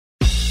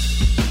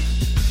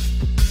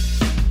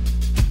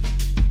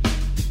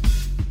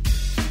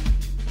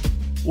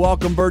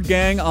Welcome, Bird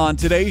Gang. On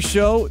today's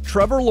show,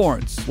 Trevor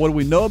Lawrence. What do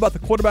we know about the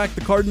quarterback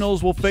the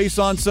Cardinals will face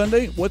on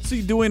Sunday? What's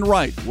he doing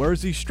right? Where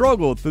has he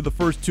struggled through the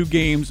first 2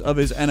 games of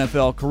his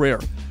NFL career?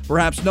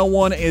 Perhaps no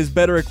one is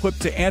better equipped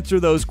to answer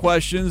those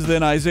questions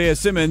than Isaiah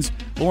Simmons,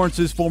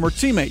 Lawrence's former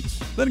teammate.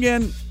 Then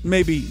again,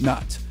 maybe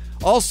not.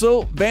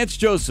 Also, Vance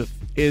Joseph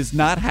is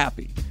not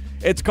happy.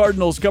 It's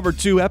Cardinals Cover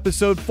 2,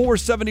 episode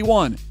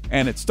 471,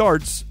 and it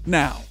starts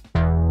now.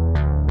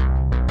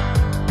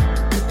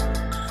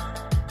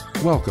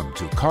 Welcome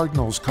to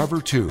Cardinals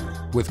Cover 2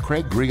 with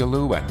Craig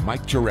Grialou and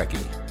Mike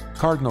Jurecki.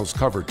 Cardinals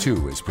Cover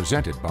 2 is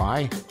presented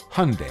by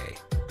Hyundai,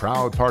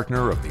 proud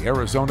partner of the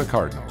Arizona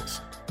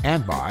Cardinals,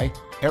 and by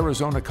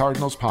Arizona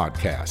Cardinals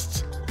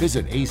Podcasts.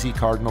 Visit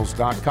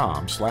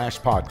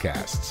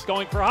azcardinals.com/podcasts.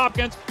 Going for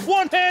Hopkins,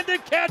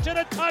 one-handed catch and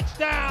a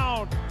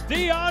touchdown!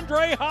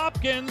 DeAndre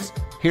Hopkins.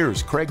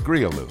 Here's Craig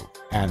Grialou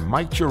and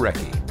Mike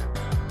Jurecki.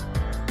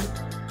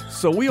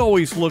 So we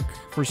always look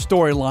for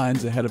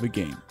storylines ahead of a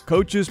game.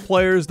 Coaches,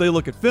 players, they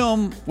look at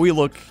film. We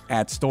look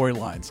at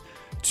storylines.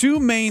 2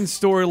 main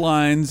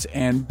storylines,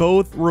 and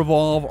both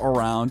revolve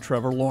around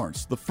Trevor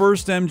Lawrence. The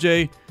first,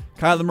 MJ,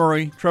 Kyler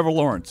Murray, Trevor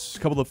Lawrence, a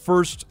couple of the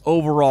first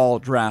overall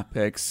draft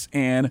picks.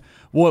 And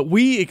what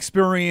we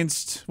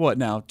experienced,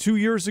 2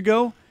 years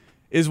ago,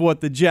 is what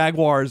the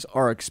Jaguars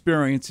are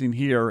experiencing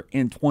here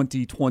in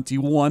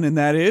 2021, and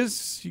that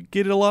is you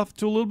get it off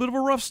to a little bit of a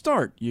rough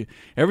start.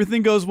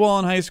 Everything goes well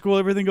in high school,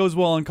 everything goes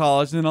well in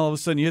college, and then all of a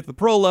sudden you hit the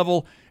pro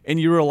level and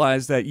you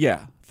realize that,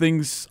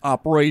 things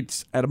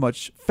operate at a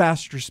much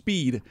faster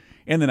speed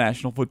in the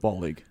National Football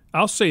League.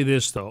 I'll say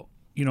this, though.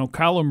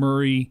 Kyler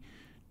Murray,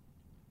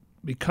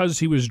 because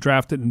he was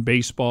drafted in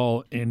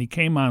baseball and he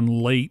came on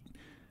late,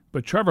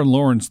 but Trevor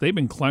Lawrence, they've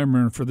been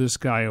clamoring for this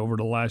guy over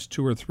the last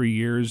 2 or 3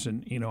 years,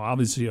 and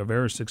obviously a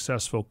very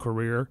successful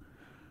career.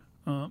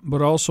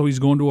 But also he's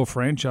going to a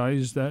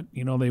franchise that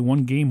they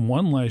won Game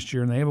 1 last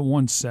year and they haven't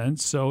won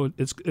since. So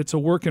it's a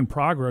work in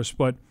progress.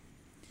 But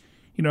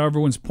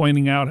everyone's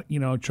pointing out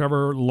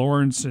Trevor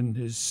Lawrence and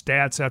his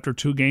stats after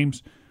 2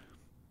 games.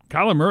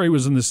 Kyler Murray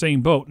was in the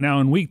same boat. Now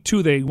in week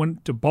 2 they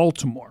went to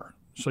Baltimore,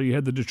 so you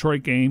had the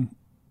Detroit game,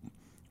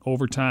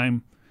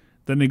 overtime.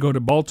 Then they go to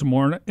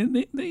Baltimore,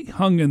 and they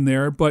hung in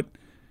there. But,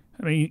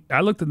 I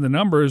looked at the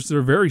numbers.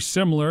 They're very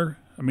similar.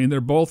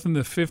 They're both in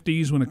the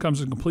 50s when it comes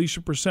to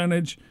completion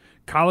percentage.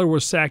 Kyler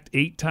was sacked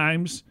 8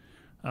 times.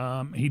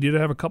 He did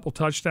have a couple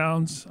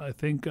touchdowns. I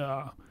think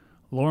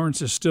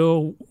Lawrence is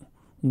still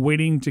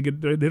waiting to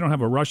get – they don't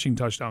have a rushing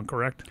touchdown,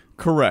 correct?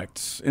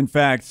 Correct. In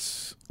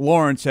fact,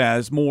 Lawrence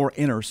has more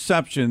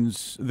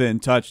interceptions than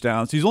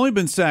touchdowns. He's only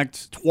been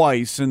sacked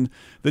twice, and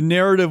the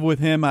narrative with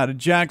him out of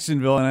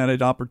Jacksonville, and I had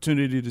an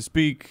opportunity to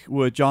speak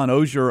with John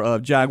Oehser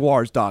of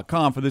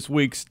Jaguars.com for this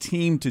week's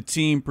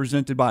Team-to-Team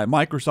presented by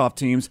Microsoft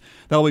Teams.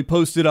 That will be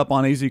posted up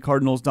on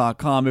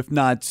azcardinals.com, if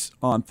not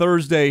on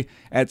Thursday,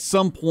 at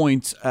some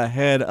point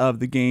ahead of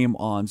the game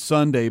on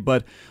Sunday.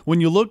 But when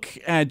you look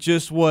at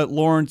just what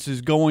Lawrence is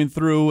going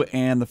through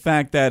and the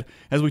fact that,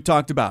 as we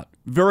talked about,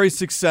 very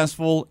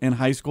successful in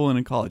high school and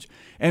in college.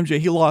 MJ,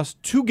 he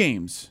lost 2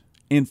 games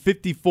in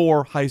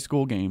 54 high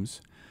school games,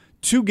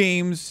 2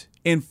 games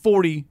in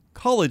 40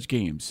 college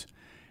games.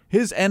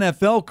 His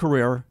NFL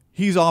career,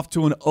 he's off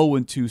to an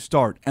 0-2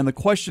 start. And the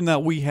question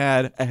that we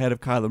had ahead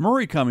of Kyler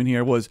Murray coming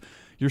here was,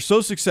 you're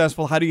so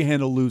successful, how do you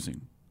handle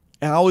losing?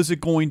 How is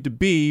it going to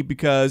be?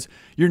 Because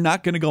you're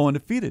not going to go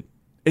undefeated.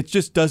 It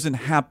just doesn't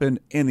happen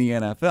in the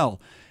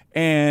NFL.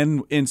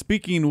 And in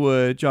speaking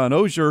with John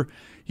Oehser,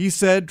 he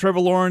said Trevor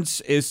Lawrence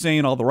is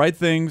saying all the right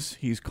things.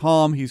 He's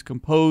calm. He's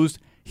composed.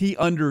 He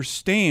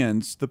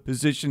understands the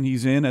position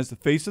he's in as the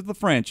face of the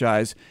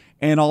franchise,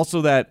 and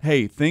also that,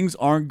 hey, things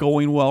aren't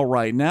going well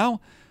right now.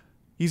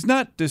 He's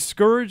not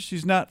discouraged.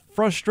 He's not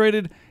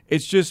frustrated.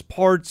 It's just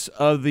parts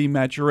of the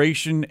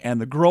maturation and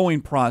the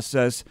growing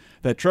process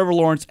that Trevor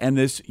Lawrence and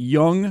this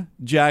young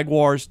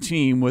Jaguars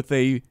team with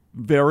a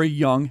very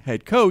young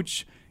head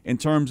coach in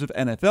terms of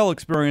NFL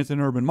experience in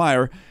Urban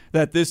Meyer,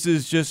 that this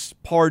is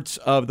just parts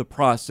of the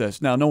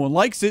process. Now, no one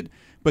likes it,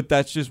 but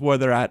that's just where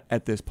they're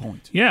at this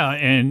point. Yeah,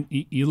 and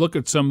you look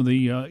at some of the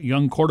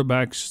young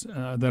quarterbacks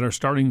that are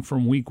starting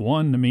from week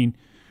 1.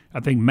 I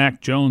think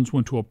Mac Jones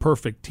went to a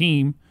perfect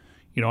team.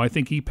 I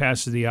think he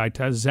passes the eye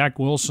test. Zach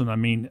Wilson,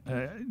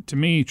 to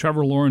me,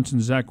 Trevor Lawrence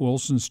and Zach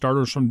Wilson,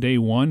 starters from day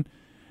 1,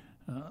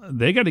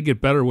 they got to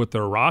get better with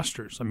their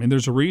rosters.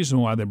 There's a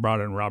reason why they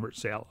brought in Robert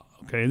Saleh.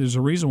 Okay, there's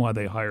a reason why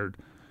they hired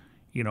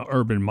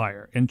Urban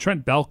Meyer. And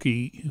Trent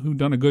Baalke, who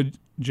done a good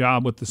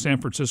job with the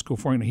San Francisco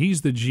 49ers,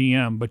 he's the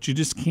GM, but you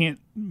just can't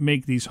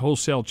make these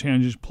wholesale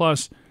changes.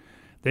 Plus,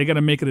 they got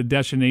to make it a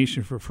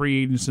destination for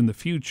free agents in the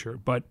future.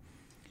 But,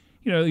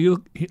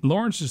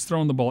 Lawrence has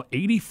thrown the ball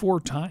 84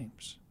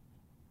 times,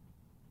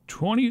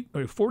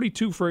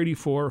 42 for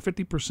 84,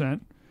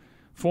 50%,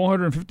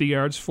 450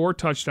 yards, 4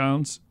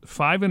 touchdowns,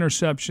 5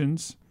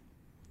 interceptions,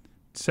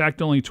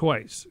 sacked only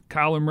twice.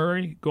 Kyler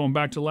Murray, going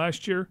back to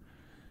last year,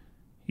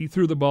 he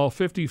threw the ball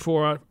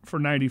 54 for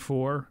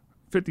 94,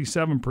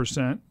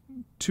 57%,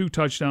 2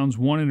 touchdowns,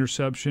 1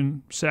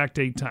 interception, sacked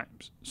 8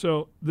 times.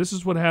 So this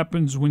is what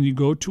happens when you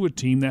go to a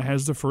team that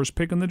has the first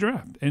pick in the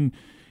draft. And,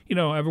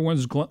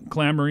 everyone's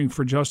clamoring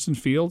for Justin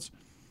Fields.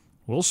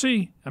 We'll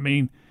see. I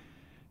mean,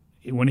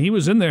 when he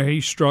was in there, he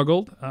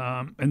struggled.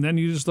 And then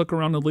you just look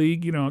around the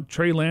league,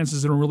 Trey Lance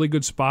is in a really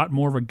good spot,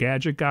 more of a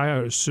gadget guy, I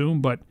would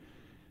assume. But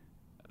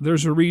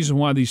there's a reason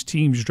why these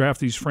teams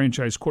draft these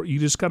franchise quarterbacks. You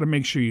just got to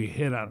make sure you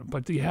hit on them.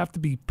 But you have to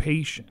be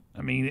patient.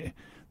 I mean,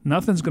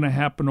 nothing's going to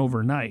happen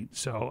overnight.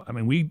 So, I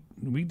mean, we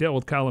dealt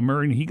with Kyler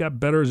Murray, and he got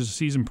better as the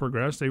season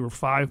progressed. They were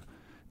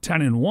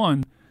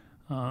 5-10-1.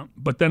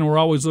 But then we're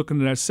always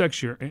looking at that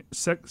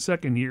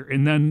second year.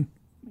 And then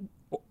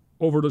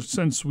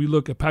since we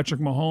look at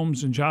Patrick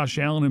Mahomes and Josh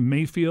Allen and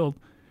Mayfield,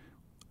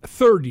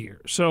 third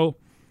year. So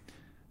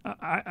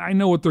I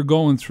know what they're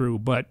going through,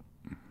 but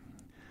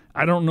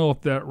I don't know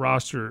if that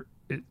roster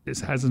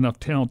has enough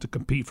talent to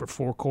compete for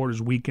 4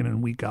 quarters week in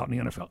and week out in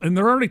the NFL. And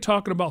they're already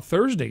talking about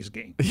Thursday's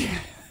game.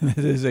 It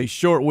is a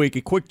short week,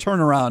 a quick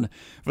turnaround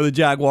for the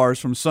Jaguars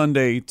from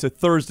Sunday to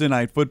Thursday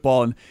night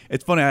football. And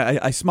it's funny,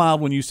 I smiled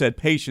when you said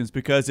patience,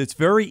 because it's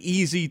very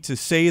easy to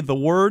say the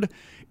word.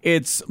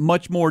 It's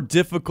much more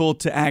difficult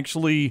to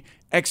actually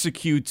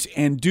execute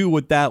and do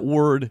what that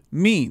word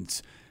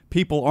means.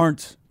 People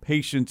aren't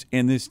patient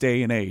in this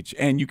day and age,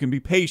 and you can be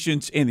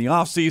patient in the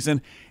off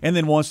season, and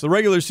then once the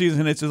regular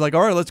season hits, it's like,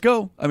 all right, let's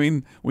go. I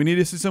mean, we need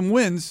to see some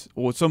wins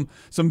or some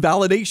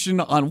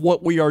validation on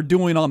what we are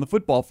doing on the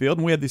football field.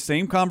 And we had the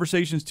same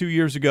conversations 2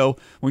 years ago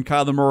when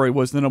Kyler Murray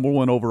was the number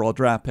 1 overall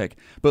draft pick.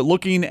 But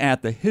looking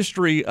at the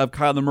history of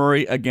Kyler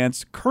Murray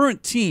against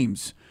current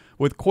teams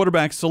with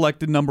quarterbacks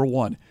selected number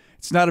 1,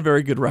 it's not a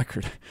very good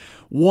record.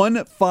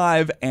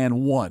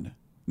 1-5-1.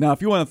 Now,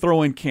 if you want to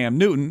throw in Cam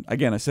Newton,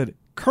 again, I said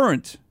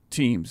current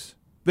teams,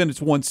 then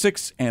it's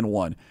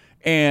 1-6-1,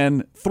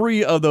 and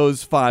 3 of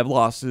those 5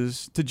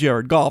 losses to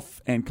Jared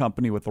Goff and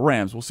company with the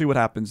Rams. We'll see what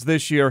happens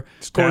this year.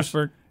 Stafford. Of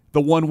course,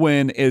 the one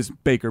win is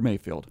Baker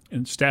Mayfield,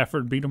 and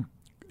Stafford beat him.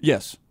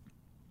 Yes,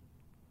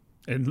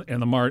 and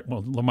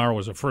Lamar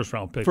was a first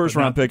round pick.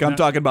 Pick. I'm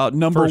talking about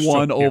number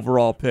 1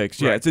 overall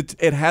picks. Right. Yeah,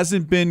 it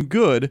hasn't been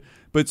good,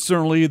 but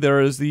certainly there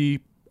is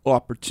the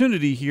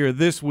opportunity here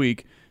this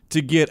week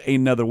to get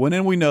another win.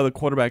 And we know the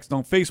quarterbacks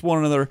don't face one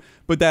another,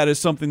 but that is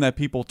something that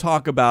people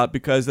talk about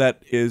because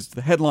that is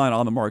the headline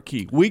on the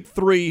marquee. Week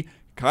 3,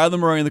 Kyler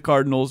Murray and the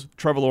Cardinals,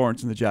 Trevor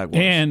Lawrence and the Jaguars.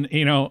 And,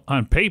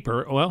 on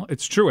paper, well,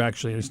 it's true,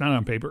 actually. It's not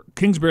on paper.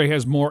 Kingsbury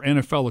has more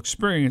NFL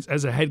experience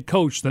as a head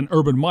coach than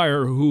Urban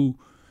Meyer, who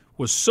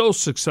was so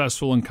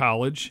successful in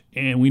college,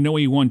 and we know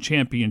he won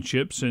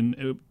championships,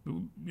 and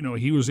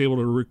he was able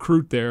to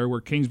recruit there, where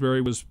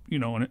Kingsbury was,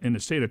 in the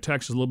state of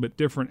Texas, a little bit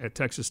different at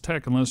Texas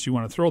Tech, unless you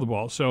want to throw the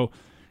ball. So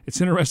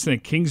it's interesting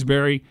that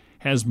Kingsbury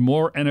has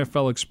more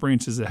NFL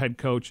experience as a head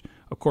coach.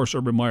 Of course,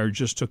 Urban Meyer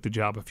just took the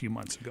job a few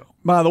months ago.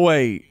 By the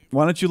way,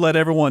 why don't you let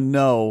everyone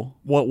know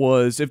what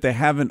was, if they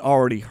haven't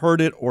already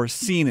heard it or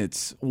seen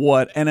it,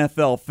 what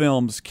NFL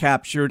Films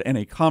captured in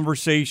a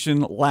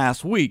conversation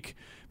last week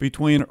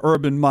between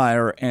Urban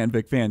Meyer and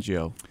Vic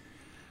Fangio.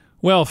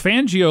 Well,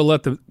 Fangio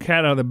let the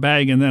cat out of the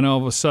bag, and then all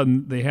of a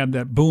sudden they had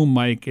that boom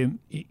mic. And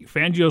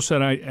Fangio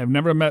said, I've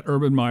never met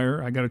Urban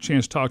Meyer. I got a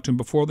chance to talk to him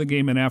before the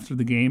game and after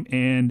the game.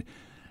 And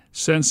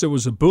since there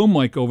was a boom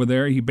mic over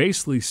there, he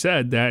basically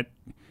said that,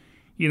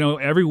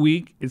 every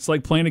week it's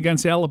like playing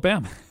against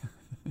Alabama.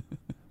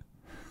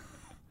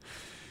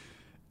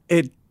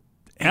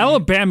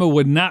 Alabama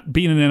would not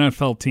beat an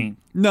NFL team.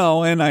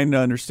 No, and I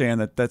understand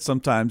that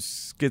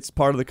sometimes gets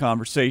part of the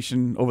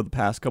conversation over the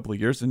past couple of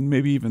years and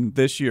maybe even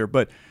this year.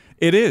 But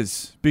it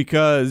is,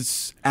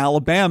 because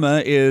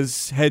Alabama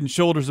is head and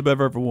shoulders above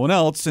everyone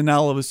else, and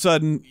now all of a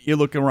sudden you're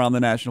looking around the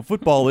National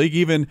Football League.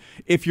 Even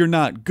if you're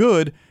not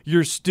good,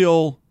 you're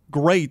still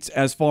great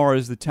as far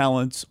as the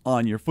talents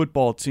on your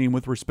football team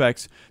with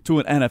respects to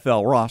an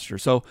NFL roster.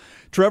 So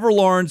Trevor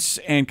Lawrence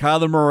and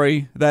Kyler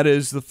Murray, that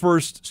is the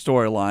first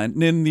storyline.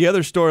 And then the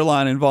other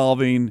storyline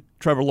involving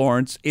Trevor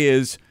Lawrence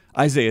is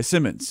Isaiah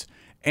Simmons.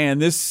 And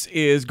this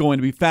is going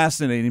to be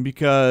fascinating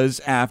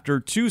because after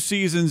 2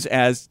 seasons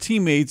as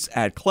teammates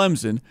at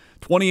Clemson,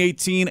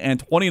 2018 and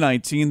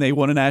 2019, they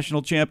won a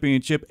national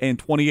championship. In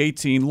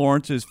 2018,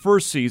 Lawrence's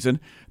first season,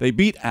 they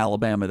beat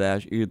Alabama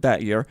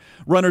that year.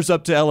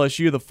 Runners-up to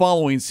LSU the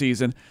following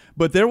season.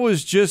 But there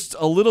was just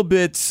a little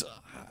bit,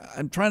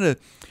 I'm trying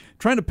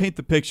to paint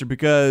the picture,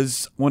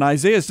 because when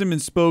Isaiah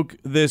Simmons spoke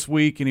this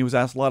week and he was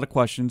asked a lot of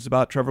questions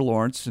about Trevor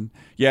Lawrence, and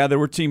yeah, they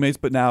were teammates,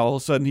 but now all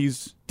of a sudden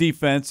he's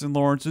defense and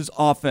Lawrence is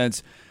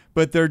offense.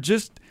 But they're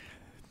just,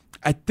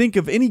 I think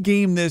of any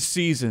game this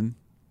season,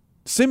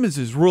 Simmons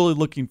is really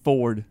looking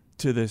forward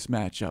to this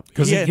matchup.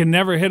 Because he can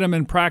never hit him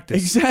in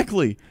practice.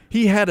 Exactly.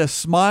 He had a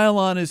smile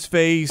on his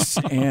face,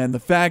 and the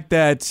fact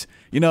that,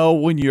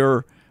 when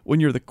you're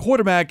the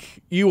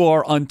quarterback, you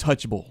are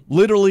untouchable,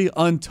 literally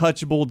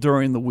untouchable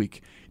during the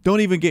week.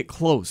 Don't even get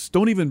close.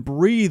 Don't even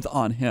breathe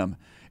on him.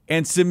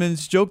 And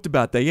Simmons joked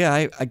about that.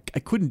 Yeah, I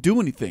couldn't do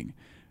anything.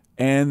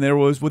 And there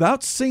was,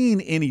 without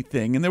saying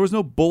anything, and there was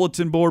no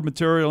bulletin board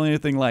material or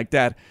anything like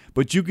that,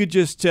 but you could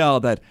just tell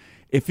that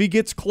if he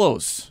gets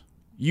close,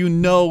 you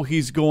know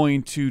he's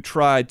going to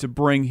try to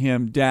bring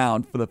him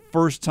down for the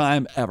first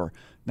time ever.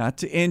 Not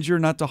to injure,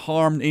 not to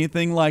harm,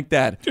 anything like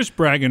that. Just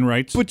bragging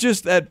rights. But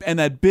just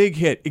that big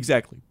hit,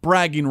 exactly.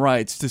 Bragging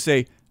rights to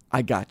say,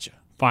 I got you.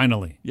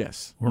 Finally.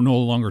 Yes. We're no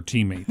longer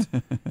teammates.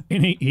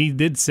 And he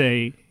did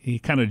say, he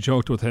kind of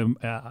joked with him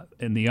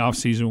in the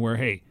offseason where,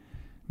 hey,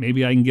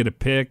 maybe I can get a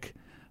pick,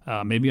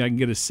 maybe I can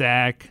get a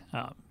sack,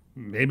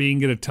 maybe you can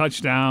get a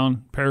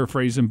touchdown,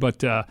 paraphrasing.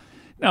 But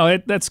no,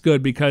 that's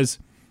good because,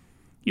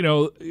 you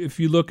know, if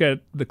you look at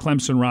the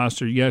Clemson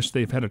roster, yes,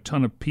 they've had a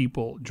ton of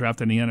people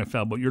drafted in the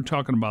NFL, but you're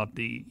talking about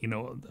the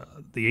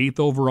 8th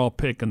overall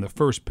pick and the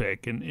first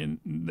pick, and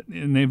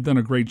they've done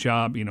a great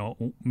job. You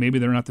know, maybe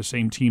they're not the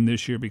same team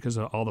this year because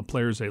of all the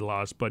players they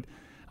lost, but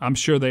I'm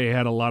sure they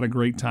had a lot of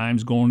great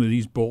times going to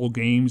these bowl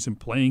games and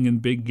playing in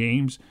big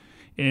games,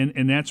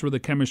 and that's where the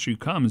chemistry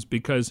comes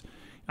because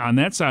on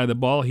that side of the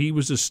ball, he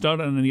was a stud.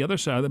 On the other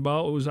side of the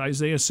ball, it was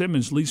Isaiah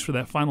Simmons, at least for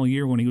that final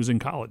year when he was in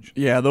college.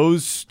 Yeah,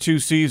 those 2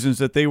 seasons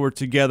that they were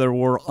together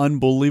were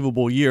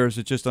unbelievable years.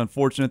 It's just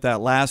unfortunate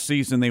that last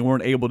season they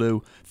weren't able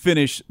to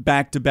finish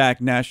back-to-back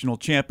national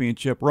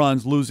championship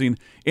runs, losing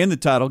in the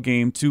title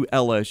game to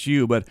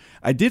LSU. But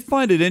I did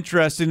find it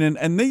interesting,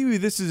 and maybe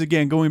this is,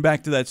 again, going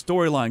back to that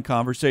storyline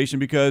conversation,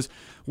 because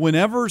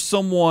whenever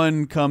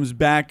someone comes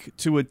back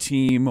to a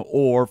team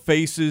or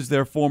faces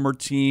their former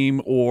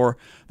team or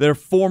their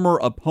former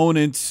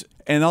opponents,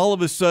 and all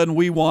of a sudden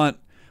we want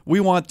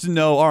to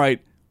know, all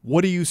right,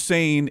 what are you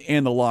saying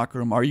in the locker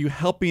room? Are you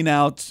helping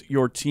out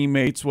your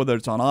teammates, whether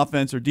it's on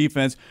offense or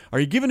defense? Are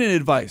you giving any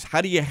advice?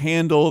 How do you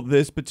handle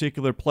this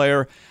particular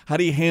player? How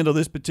do you handle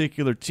this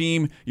particular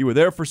team? You were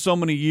there for so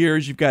many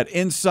years. You've got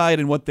insight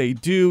in what they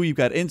do. You've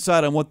got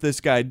insight on what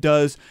this guy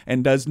does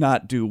and does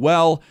not do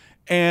well.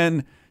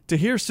 And to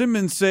hear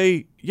Simmons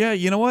say, yeah,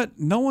 you know what?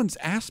 No one's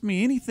asked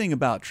me anything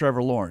about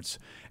Trevor Lawrence.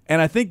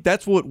 And I think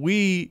that's what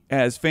we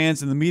as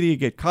fans in the media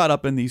get caught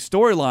up in, these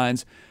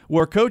storylines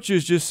where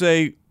coaches just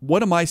say,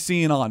 what am I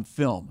seeing on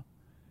film?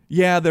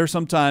 Yeah, there's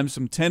sometimes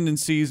some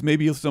tendencies,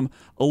 maybe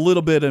a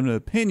little bit of an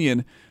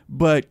opinion,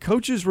 but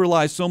coaches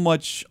rely so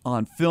much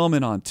on film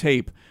and on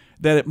tape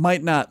that it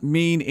might not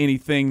mean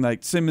anything.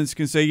 Like Simmons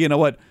can say, you know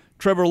what?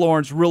 Trevor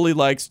Lawrence really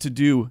likes to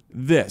do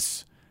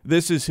this.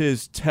 This is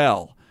his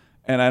tell.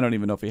 And I don't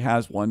even know if he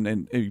has one,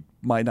 and he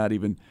might not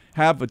even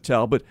have a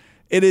tell. But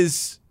it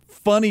is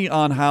funny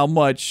on how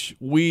much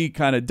we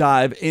kind of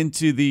dive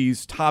into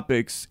these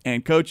topics,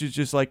 and coaches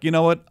just like, you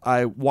know what,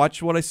 I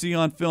watch what I see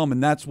on film,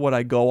 and that's what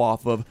I go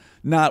off of,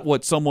 not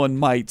what someone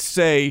might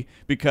say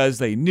because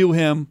they knew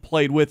him,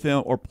 played with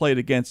him, or played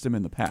against him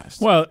in the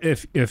past. Well,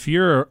 if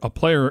you're a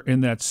player in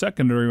that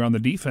secondary on the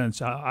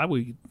defense, I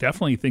would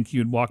definitely think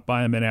you'd walk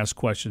by him and ask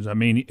questions. I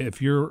mean,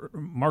 if you're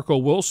Marco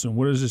Wilson,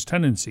 what is his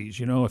tendencies?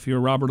 You know, if you're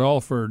Robert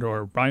Alford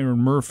or Byron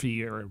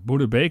Murphy or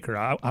Budda Baker,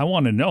 I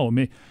want to know. I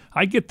mean,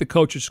 I get the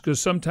coaches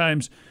because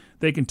sometimes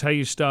they can tell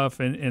you stuff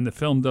and the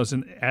film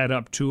doesn't add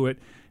up to it.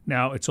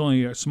 Now, it's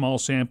only a small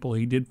sample.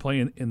 He did play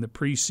in the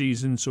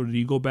preseason, so did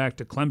he go back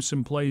to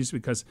Clemson plays?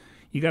 Because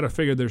you got to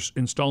figure they're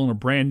installing a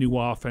brand-new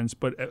offense.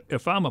 But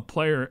if I'm a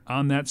player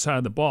on that side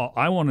of the ball,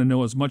 I want to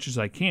know as much as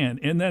I can.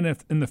 And then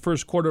if in the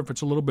first quarter, if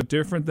it's a little bit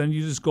different, then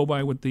you just go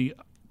by with the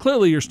 –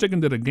 clearly you're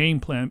sticking to the game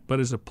plan. But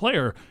as a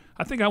player,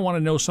 I think I want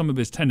to know some of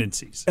his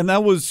tendencies. And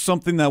that was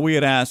something that we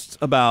had asked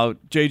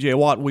about J.J.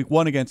 Watt week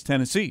 1 against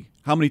Tennessee.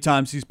 How many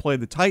times he's played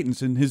the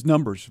Titans and his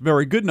numbers,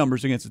 very good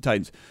numbers against the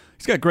Titans.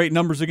 He's got great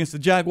numbers against the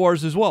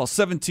Jaguars as well,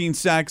 17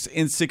 sacks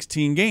in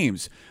 16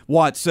 games.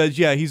 Watt says,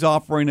 yeah, he's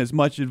offering as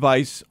much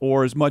advice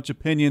or as much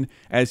opinion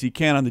as he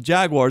can on the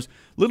Jaguars.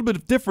 A little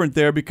bit different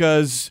there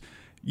because,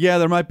 yeah,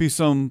 there might be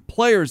some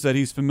players that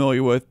he's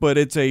familiar with, but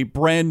it's a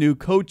brand new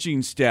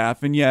coaching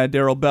staff. And, yeah,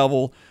 Darrell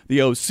Bevell,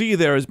 the OC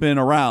there, has been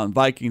around,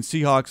 Vikings,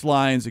 Seahawks,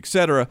 Lions,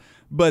 etc.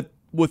 But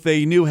with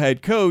a new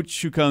head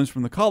coach who comes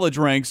from the college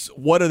ranks,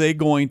 what are they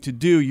going to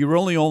do? You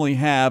really only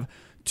have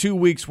 2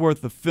 weeks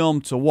worth of film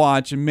to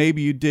watch, and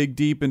maybe you dig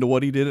deep into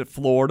what he did at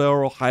Florida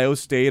or Ohio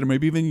State or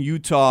maybe even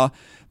Utah,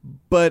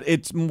 but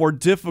it's more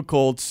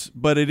difficult.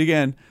 But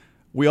again,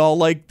 we all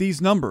like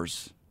these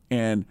numbers,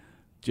 and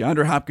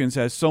DeAndre Hopkins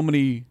has so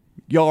many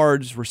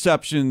yards,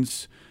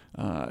 receptions,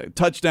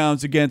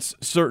 touchdowns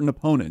against certain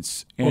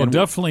opponents. And well,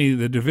 definitely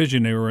the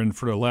division they were in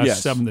for the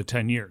last 7 to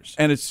 10 years.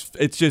 And it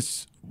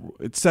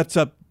sets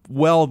up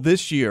well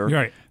this year,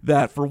 right,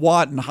 that for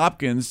Watt and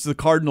Hopkins, the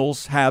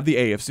Cardinals have the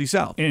AFC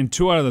South. And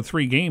 2 out of the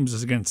 3 games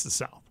is against the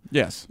South.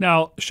 Yes.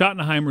 Now,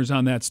 Schottenheimer's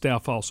on that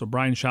staff also.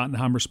 Brian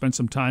Schottenheimer spent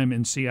some time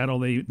in Seattle.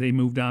 They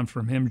moved on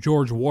from him.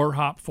 George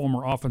Warhop,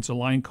 former offensive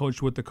line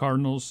coach with the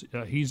Cardinals,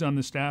 he's on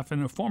the staff.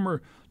 And a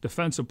former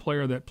defensive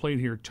player that played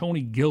here,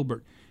 Tony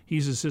Gilbert,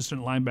 he's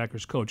assistant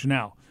linebackers coach.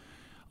 Now,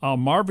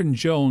 Marvin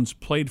Jones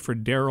played for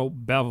Darrell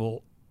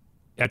Bevell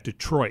at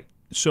Detroit.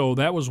 So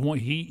that was one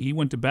he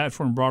went to bat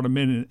for and brought him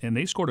in, and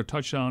they scored a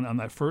touchdown on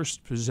that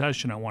first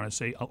possession, I want to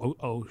say.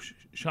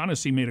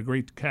 Shaughnessy made a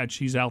great catch.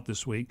 He's out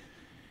this week.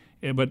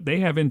 But they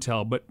have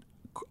intel. But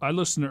I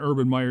listened to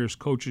Urban Meyer's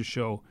coach's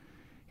show,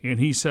 And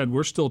he said,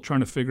 we're still trying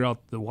to figure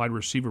out the wide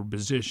receiver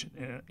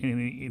position.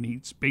 And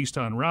it's based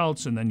on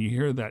routes, and then you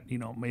hear that,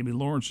 maybe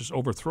Lawrence is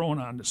overthrown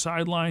on the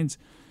sidelines.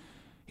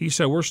 He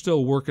said, we're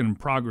still working in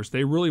progress.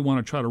 They really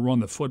want to try to run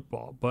the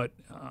football. But,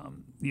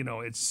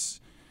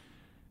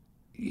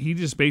 he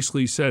just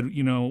basically said,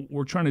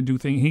 we're trying to do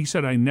things. He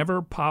said, I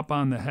never pop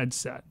on the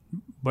headset,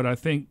 but I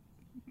think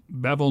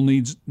Bevel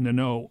needs to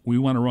know we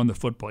want to run the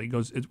football. He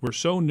goes, we're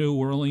so new.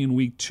 We're only in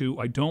week 2.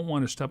 I don't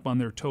want to step on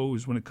their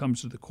toes when it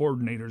comes to the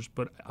coordinators,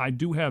 but I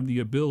do have the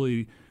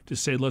ability to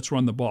say, let's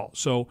run the ball.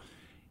 So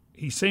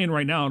he's saying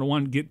right now, I don't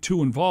want to get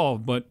too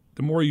involved, but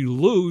the more you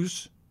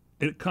lose,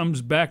 it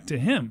comes back to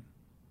him,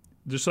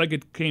 just like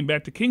it came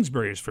back to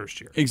Kingsbury his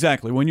first year.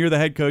 Exactly. When you're the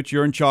head coach,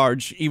 you're in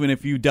charge, even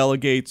if you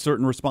delegate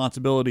certain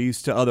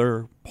responsibilities to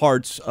other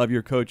parts of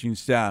your coaching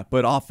staff.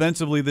 But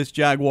offensively, this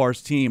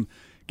Jaguars team,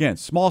 again,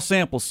 small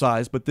sample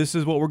size, but this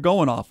is what we're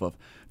going off of.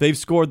 They've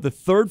scored the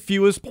 3rd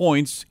fewest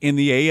points in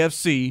the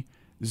AFC,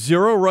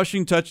 0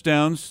 rushing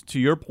touchdowns, to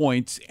your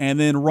point, and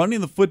then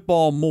running the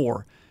football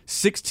more.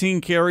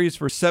 16 carries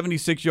for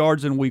 76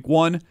 yards in week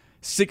 1,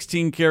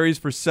 16 carries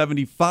for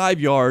 75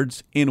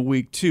 yards in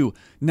week 2.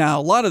 Now,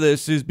 a lot of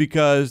this is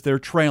because they're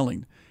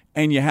trailing,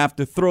 and you have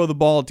to throw the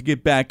ball to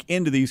get back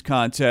into these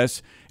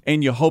contests,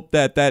 and you hope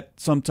that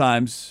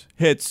sometimes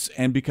hits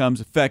and becomes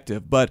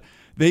effective. But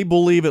they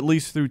believe, at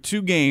least through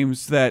 2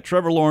 games, that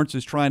Trevor Lawrence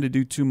is trying to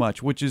do too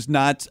much, which is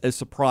not a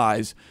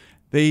surprise.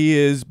 He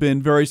has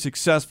been very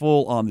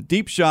successful on the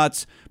deep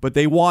shots, but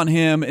they want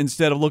him,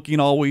 instead of looking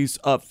always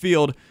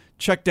upfield,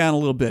 check down a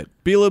little bit.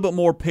 Be a little bit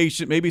more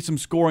patient, maybe some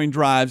scoring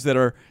drives that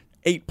are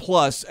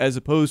 8+ as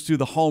opposed to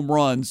the home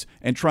runs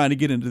and trying to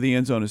get into the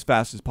end zone as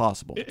fast as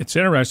possible. It's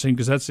interesting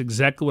because that's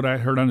exactly what I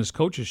heard on his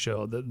coach's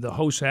show. The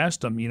host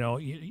asked him,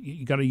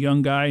 you got a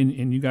young guy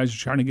and you guys are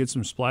trying to get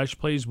some splash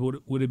plays.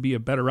 Would it be a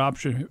better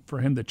option for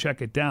him to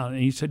check it down?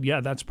 And he said,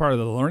 yeah, that's part of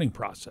the learning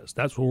process.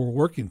 That's what we're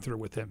working through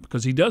with him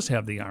because he does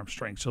have the arm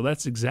strength. So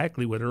that's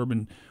exactly what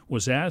Urban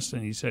was asked.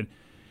 And he said,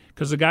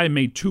 because the guy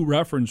made 2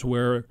 references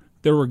where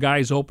there were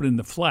guys open in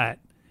the flat,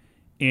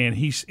 and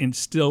he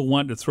still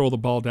wanted to throw the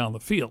ball down the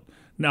field.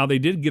 Now, they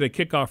did get a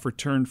kickoff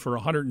return for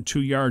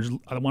 102 yards.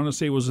 I want to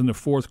say it was in the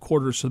 4th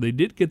quarter, so they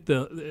did get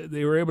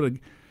they were able to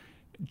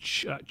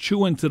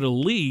chew into the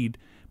lead,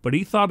 but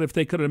he thought if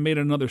they could have made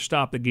another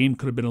stop, the game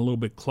could have been a little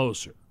bit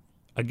closer.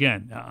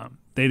 Again,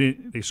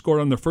 they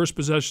scored on their first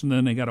possession,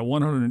 then they got a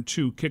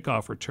 102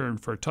 kickoff return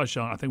for a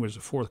touchdown. I think it was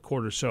the 4th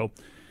quarter. So,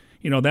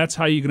 that's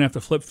how you're going to have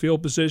to flip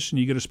field position.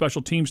 You get a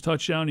special teams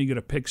touchdown, you get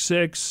a pick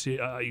 6,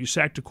 you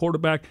sack the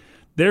quarterback.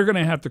 They're going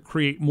to have to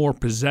create more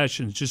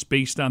possessions just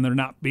based on their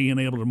not being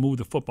able to move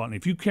the football. And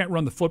if you can't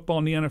run the football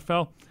in the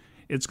NFL,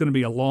 it's going to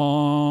be a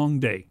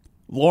long day.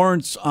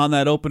 Lawrence on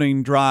that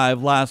opening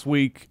drive last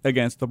week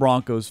against the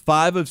Broncos,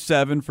 5 of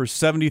 7 for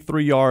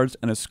 73 yards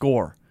and a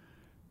score.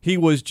 He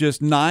was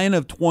just 9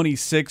 of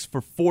 26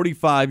 for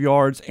 45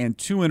 yards and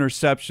 2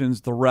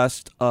 interceptions the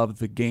rest of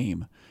the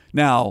game.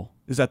 Now,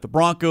 is that the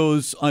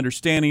Broncos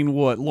understanding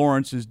what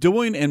Lawrence is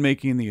doing and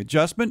making the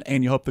adjustment,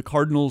 and you hope the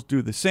Cardinals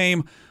do the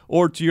same?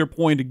 Or to your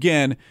point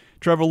again,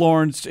 Trevor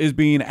Lawrence is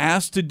being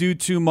asked to do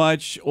too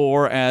much,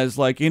 or as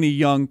like any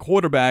young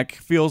quarterback,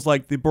 feels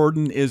like the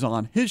burden is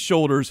on his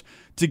shoulders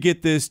to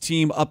get this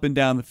team up and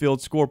down the field,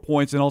 score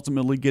points, and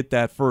ultimately get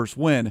that first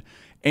win.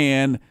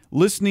 And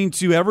listening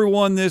to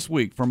everyone this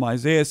week, from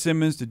Isaiah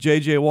Simmons to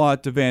J.J.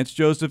 Watt to Vance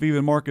Joseph,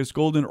 even Marcus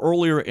Golden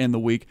earlier in the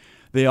week,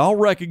 they all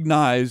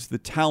recognize the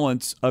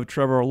talents of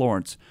Trevor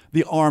Lawrence,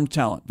 the arm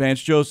talent.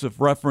 Vance Joseph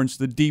referenced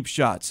the deep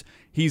shots.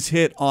 He's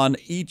hit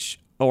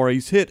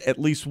at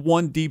least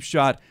one deep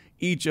shot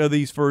each of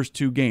these first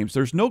 2 games.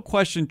 There's no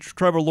question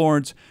Trevor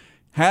Lawrence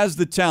has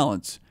the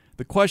talents.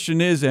 The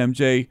question is,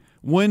 MJ,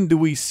 when do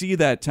we see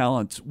that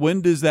talent? When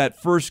does that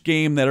first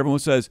game that everyone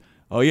says,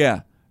 oh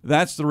yeah,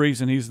 that's the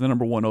reason he's the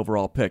number 1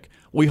 overall pick?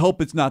 We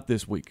hope it's not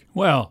this week.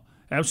 Well,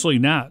 absolutely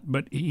not.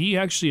 But he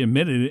actually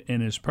admitted it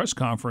in his press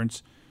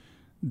conference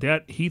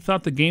that he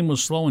thought the game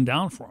was slowing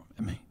down for him.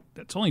 I mean,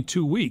 that's only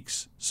 2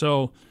 weeks.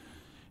 So,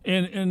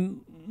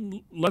 and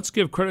let's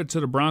give credit to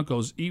the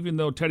Broncos, even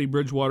though Teddy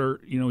Bridgewater,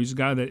 he's a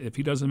guy that if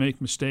he doesn't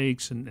make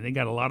mistakes, and they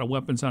got a lot of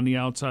weapons on the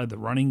outside, the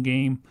running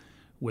game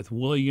with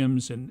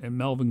Williams and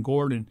Melvin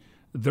Gordon,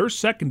 their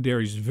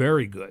secondary is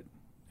very good.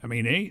 I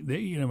mean,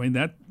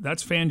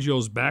 that's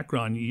Fangio's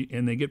background,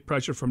 and they get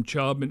pressure from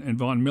Chubb and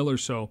Von Miller.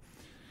 So,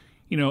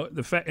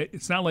 the fact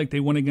it's not like they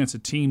went against a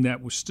team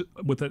that was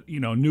with a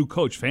new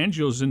coach.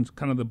 Fangio's in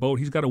kind of the boat.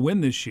 He's got to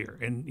win this year,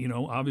 and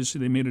obviously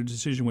they made a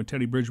decision with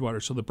Teddy Bridgewater.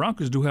 So the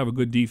Broncos do have a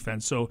good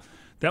defense. So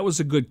that was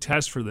a good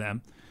test for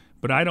them.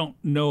 But I don't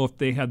know if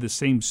they had the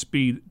same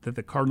speed that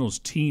the Cardinals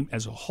team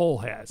as a whole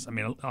has. I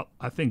mean,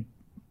 I think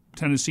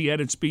Tennessee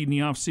added speed in the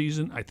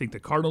offseason. I think the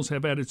Cardinals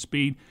have added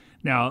speed.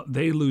 Now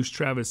they lose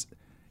Travis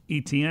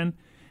Etienne.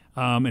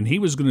 And he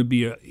was going to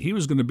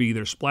be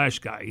their splash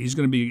guy. He's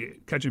going to be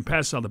catching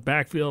passes out of the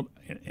backfield,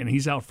 and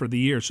he's out for the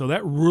year. So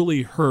that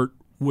really hurt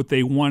what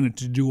they wanted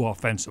to do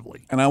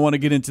offensively. And I want to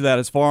get into that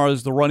as far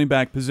as the running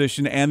back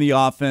position and the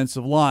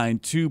offensive line.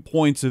 2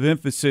 points of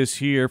emphasis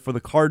here for the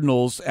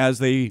Cardinals as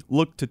they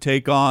look to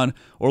take on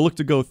or look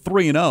to go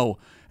 3-0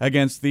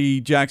 against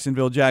the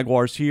Jacksonville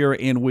Jaguars here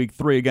in Week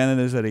 3. Again,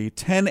 it is at a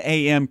 10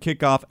 a.m.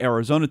 kickoff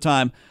Arizona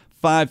time.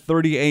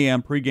 5:30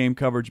 a.m. pregame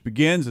coverage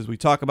begins as we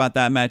talk about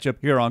that matchup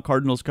here on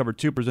Cardinals Cover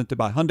 2, presented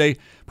by Hyundai,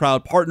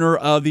 proud partner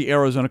of the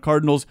Arizona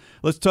Cardinals.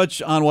 Let's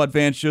touch on what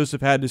Vance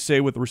Joseph had to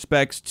say with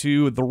respects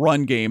to the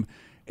run game.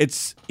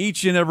 It's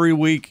each and every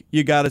week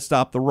you got to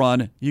stop the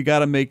run. You got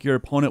to make your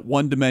opponent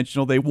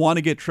one-dimensional. They want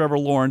to get Trevor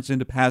Lawrence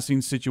into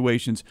passing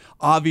situations,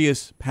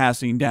 obvious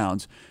passing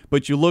downs.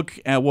 But you look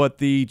at what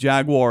the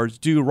Jaguars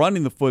do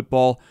running the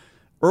football.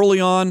 Early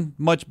on,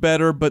 much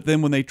better, but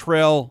then when they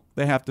trail,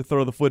 they have to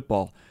throw the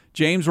football.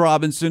 James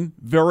Robinson,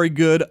 very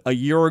good a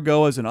year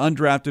ago as an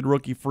undrafted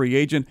rookie free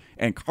agent,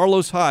 and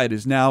Carlos Hyde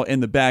is now in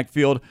the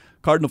backfield.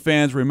 Cardinal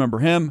fans remember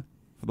him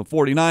for the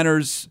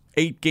 49ers,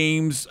 8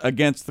 games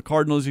against the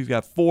Cardinals. He's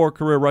got 4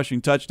 career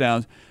rushing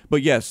touchdowns.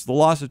 But yes, the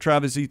loss of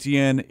Travis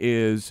Etienne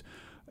is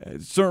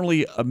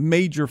certainly a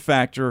major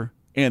factor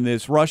in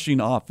this rushing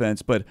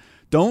offense, but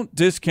don't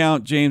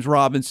discount James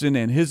Robinson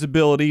and his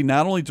ability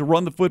not only to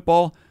run the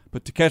football,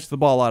 but to catch the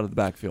ball out of the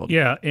backfield.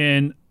 Yeah,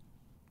 and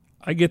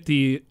I get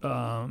the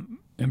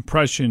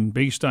impression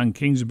based on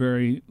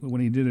Kingsbury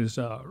when he did his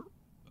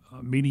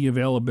media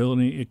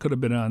availability, it could have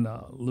been on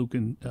Luke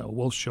and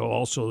Wolf's show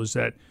also, is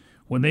that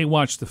when they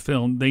watch the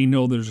film, they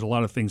know there's a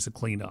lot of things to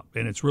clean up.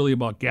 And it's really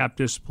about gap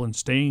discipline,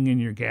 staying in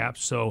your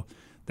gaps. So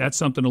that's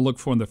something to look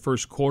for in the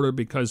first quarter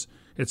because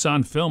it's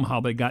on film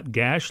how they got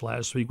gashed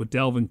last week with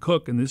Dalvin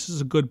Cook. And this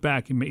is a good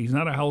back. He's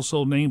not a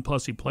household name.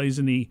 Plus, he plays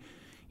in the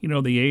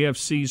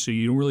AFC, so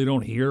you really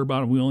don't hear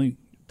about him. We only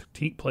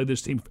play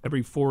this team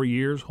every 4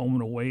 years, home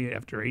and away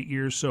after 8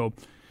 years. So,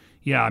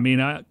 yeah, I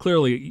mean,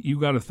 clearly you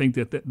got to think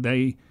that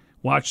they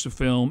watch the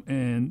film,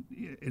 and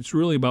it's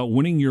really about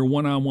winning your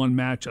one-on-one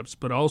matchups,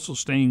 but also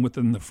staying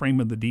within the frame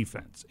of the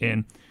defense.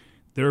 And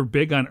they're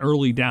big on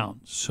early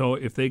downs. So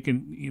if they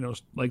can,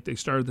 like they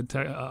started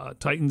the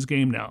Titans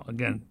game now,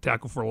 again,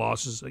 tackle for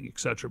losses, et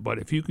cetera. But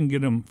if you can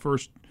get them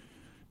first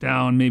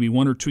down, maybe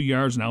 1 or 2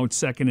 yards, now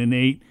it's 2nd and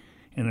 8,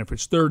 and if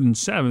it's 3rd and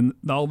 7,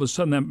 all of a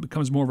sudden that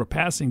becomes more of a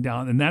passing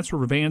down, and that's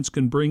where Vance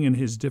can bring in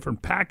his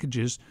different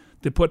packages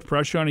to put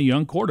pressure on a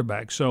young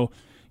quarterback. So,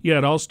 yeah,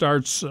 it all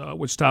starts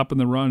with stopping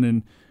the run,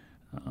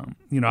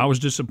 and I was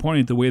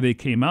disappointed the way they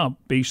came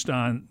out based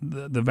on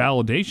the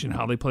validation,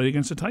 how they played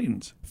against the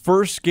Titans.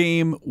 First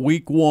game,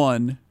 Week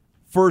 1,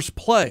 first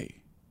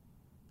play,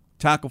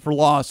 tackle for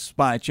loss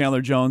by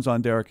Chandler Jones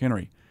on Derrick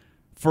Henry.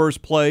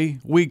 First play,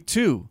 Week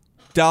 2,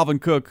 Dalvin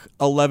Cook,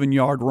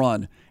 11-yard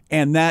run.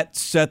 And that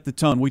set the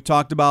tone. We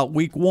talked about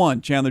Week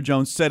 1, Chandler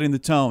Jones setting the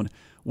tone.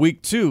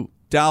 Week 2,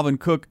 Dalvin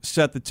Cook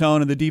set the tone,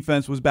 and the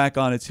defense was back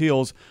on its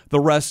heels the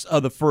rest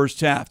of the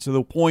first half, to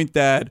the point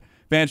that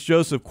Vance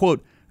Joseph,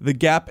 quote, the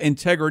gap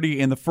integrity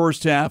in the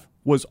first half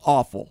was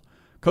awful.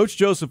 Coach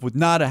Joseph was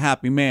not a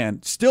happy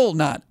man, still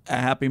not a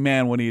happy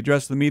man when he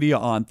addressed the media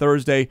on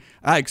Thursday.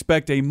 I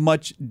expect a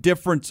much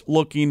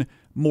different-looking,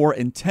 more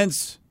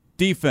intense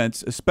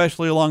defense,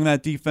 especially along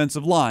that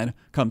defensive line,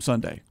 come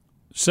Sunday.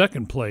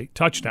 Second play,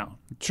 touchdown.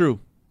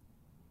 True.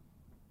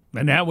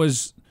 And that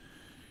was,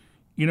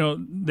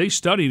 they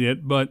studied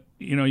it, but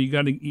you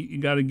got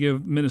to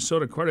give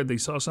Minnesota credit. They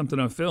saw something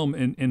on film,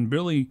 and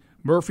Billy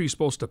Murphy's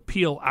supposed to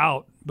peel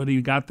out, but he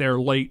got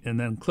there late, and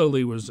then clearly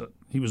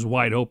he was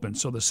wide open.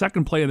 So the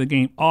second play of the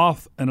game,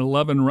 off an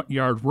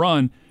 11-yard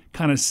run,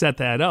 kind of set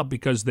that up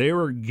because they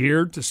were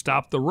geared to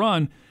stop the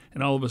run,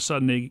 and all of a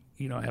sudden they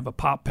have a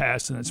pop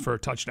pass and it's for a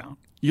touchdown.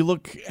 You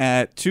look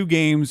at 2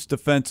 games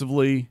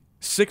defensively.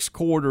 6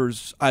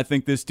 quarters, I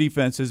think this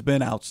defense has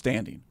been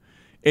outstanding.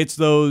 It's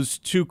those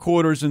 2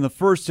 quarters in the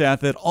first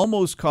half that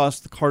almost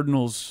cost the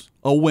Cardinals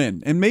a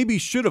win and maybe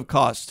should have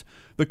cost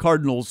the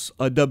Cardinals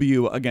a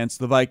W against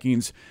the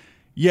Vikings.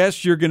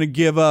 Yes, you're going to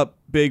give up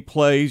big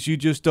plays. You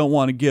just don't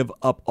want to give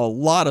up a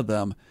lot of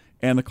them.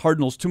 And the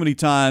Cardinals too many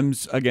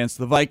times against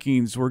the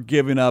Vikings were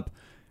giving up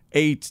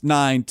 8,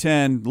 9,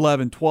 10,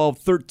 11, 12,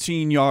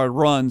 13-yard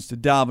runs to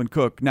Dalvin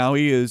Cook. Now,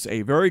 he is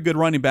a very good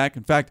running back.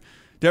 In fact,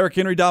 Derrick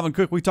Henry, Dalvin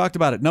Cook, we talked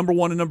about it, number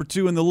 1 and number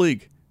 2 in the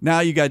league. Now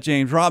you got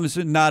James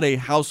Robinson, not a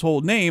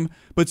household name,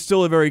 but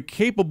still a very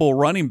capable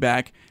running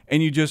back.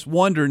 And you just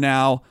wonder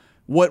now,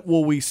 what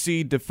will we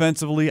see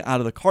defensively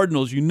out of the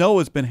Cardinals?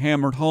 It's been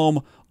hammered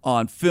home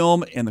on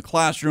film, in the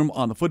classroom,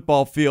 on the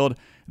football field.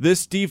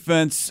 This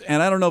defense,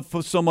 and I don't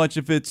know so much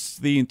if it's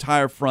the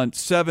entire front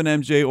 7,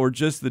 MJ, or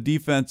just the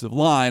defensive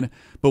line,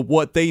 but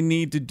what they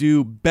need to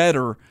do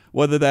better,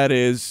 whether that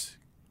is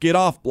get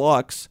off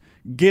blocks,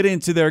 get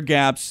into their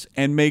gaps,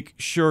 and make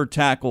sure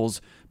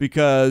tackles,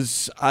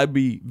 because I'd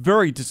be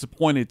very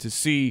disappointed to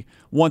see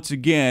once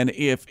again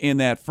if in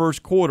that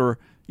first quarter,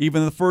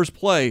 even the first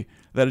play,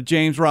 that a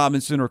James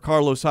Robinson or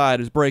Carlos Hyde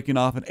is breaking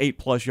off an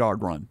 8+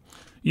 yard run.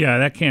 Yeah,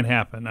 that can't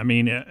happen. I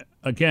mean,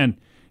 again,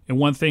 and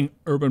one thing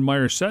Urban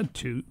Meyer said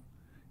too,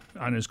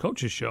 on his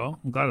coach's show.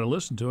 I'm glad I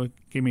listened to it.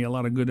 Gave me a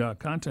lot of good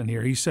content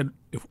here. He said,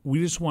 if we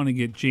just want to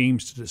get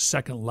James to the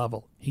second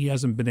level. He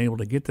hasn't been able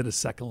to get to the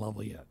second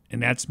level yet.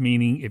 And that's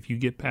meaning if you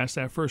get past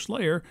that first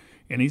layer,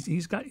 and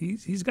he's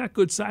got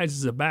good size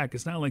as a back.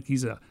 It's not like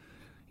he's a,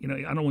 I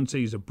don't want to say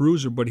he's a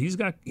bruiser, but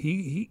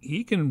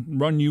he can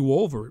run you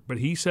over. But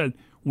he said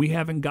we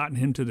haven't gotten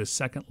him to the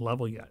second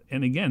level yet.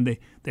 And again,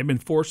 they've been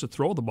forced to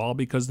throw the ball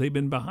because they've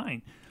been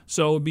behind.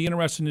 So it'd be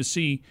interesting to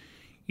see,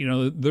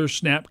 their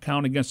snap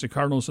count against the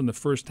Cardinals in the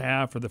first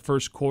half or the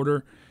first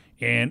quarter.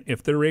 And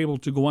if they're able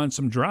to go on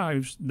some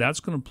drives,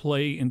 that's going to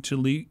play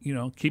into,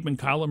 keeping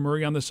Kyler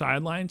Murray on the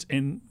sidelines.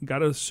 And got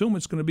to assume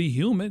it's going to be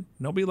humid.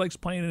 Nobody likes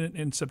playing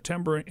in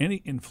September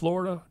in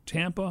Florida,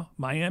 Tampa,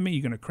 Miami.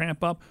 You're going to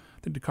cramp up. I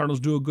think the Cardinals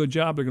do a good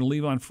job. They're going to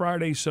leave on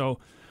Friday. So,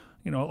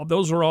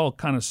 those are all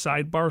kind of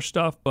sidebar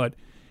stuff. But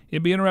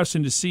it'd be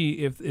interesting to see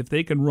if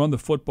they can run the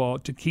football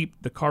to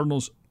keep the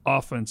Cardinals'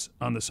 offense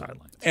on the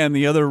sidelines. And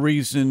the other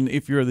reason,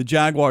 if you're the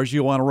Jaguars,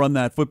 you want to run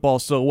that football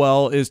so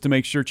well is to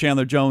make sure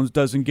Chandler Jones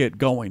doesn't get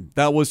going.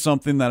 That was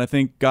something that I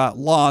think got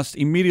lost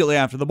immediately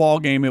after the ball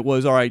game. It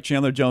was, all right,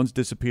 Chandler Jones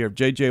disappeared.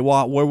 J.J.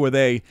 Watt, where were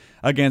they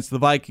against the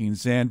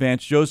Vikings? And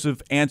Vance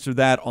Joseph answered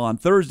that on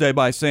Thursday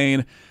by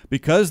saying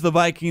because the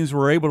Vikings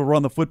were able to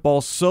run the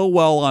football so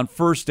well on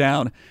first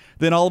down,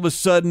 then all of a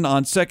sudden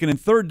on second and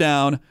third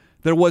down,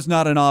 there was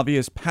not an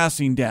obvious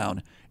passing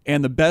down.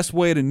 And the best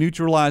way to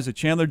neutralize a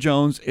Chandler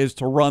Jones is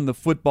to run the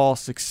football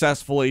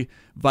successfully.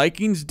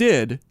 Vikings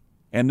did,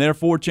 and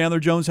therefore Chandler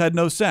Jones had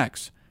no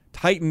sacks.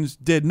 Titans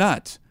did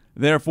not.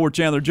 Therefore,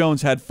 Chandler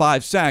Jones had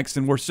 5 sacks,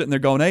 and we're sitting there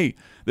going, hey,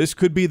 this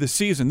could be the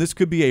season. This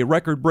could be a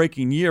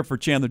record-breaking year for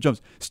Chandler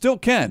Jones. Still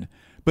can.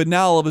 But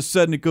now all of a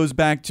sudden it goes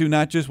back to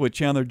not just what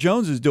Chandler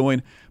Jones is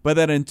doing, but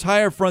that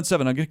entire front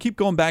seven. I'm going to keep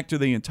going back to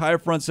the entire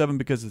front seven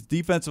because it's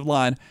defensive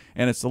line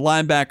and it's the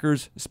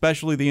linebackers,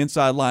 especially the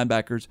inside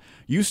linebackers.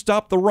 You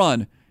stop the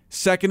run,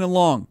 second and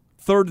long,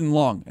 third and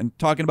long, and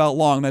talking about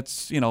long,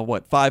 that's,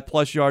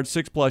 5+ yards,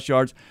 6+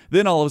 yards.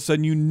 Then all of a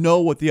sudden you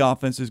know what the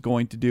offense is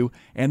going to do,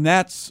 and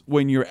that's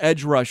when your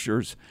edge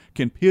rushers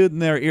can pin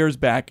their ears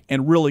back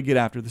and really get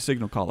after the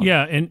signal caller.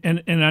 Yeah,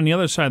 and on the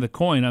other side of the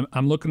coin,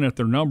 I'm looking at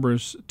their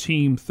numbers.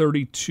 Team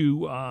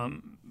 32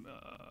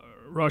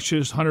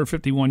 rushes,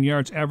 151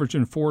 yards,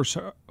 averaging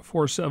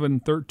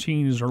 4.7,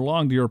 13 is their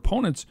long. Your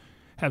opponents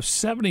have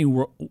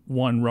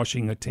 71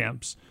 rushing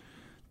attempts,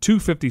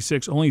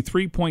 256, only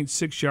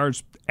 3.6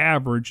 yards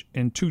average,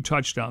 and 2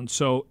 touchdowns.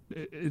 So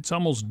it's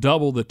almost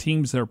double. The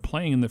teams they're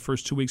playing in the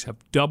first 2 weeks have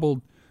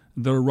doubled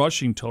their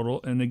rushing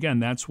total. And again,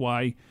 that's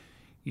why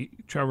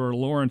Trevor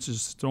Lawrence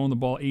is throwing the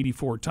ball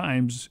 84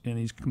 times, and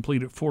he's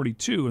completed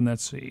 42, and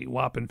that's a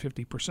whopping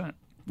 50%.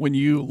 When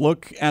you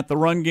look at the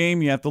run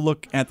game, you have to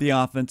look at the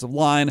offensive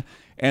line,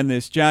 and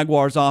this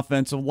Jaguars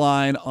offensive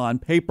line on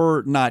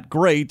paper, not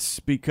great,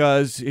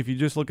 because if you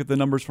just look at the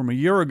numbers from a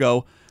year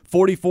ago,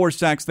 44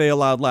 sacks they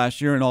allowed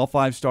last year, and all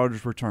 5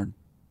 starters returned.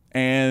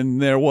 And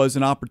there was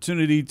an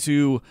opportunity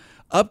to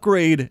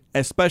upgrade,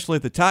 especially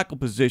at the tackle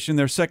position.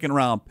 Their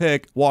second-round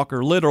pick,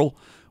 Walker Little,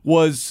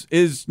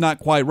 is not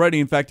quite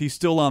ready. In fact, he's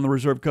still on the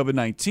reserve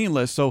COVID-19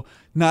 list, so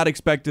not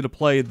expected to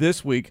play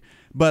this week.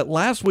 But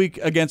last week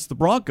against the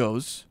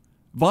Broncos,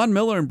 Von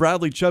Miller and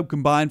Bradley Chubb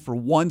combined for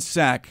 1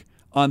 sack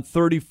on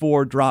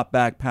 34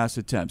 drop-back pass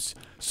attempts.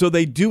 So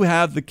they do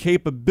have the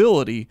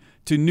capability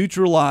to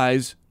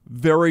neutralize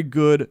very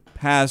good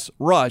pass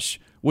rush,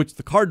 which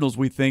the Cardinals,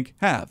 we think,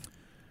 have.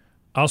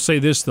 I'll say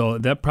this, though.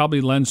 That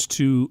probably lends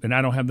to, and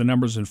I don't have the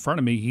numbers in front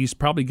of me, he's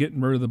probably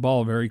getting rid of the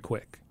ball very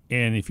quick.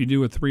 And if you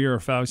do a 3 or a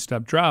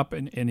 5-step drop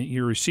and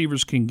your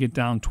receivers can get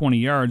down 20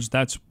 yards,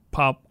 that's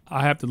pop.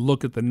 I have to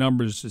look at the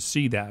numbers to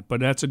see that.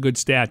 But that's a good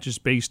stat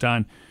just based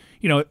on,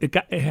 it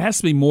has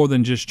to be more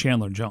than just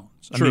Chandler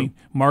Jones. True. I mean,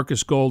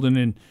 Marcus Golden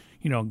and,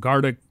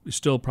 Gardick is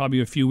still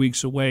probably a few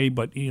weeks away,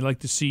 but you like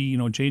to see,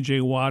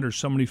 J.J. Watt or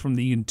somebody from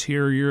the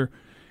interior.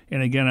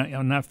 And again,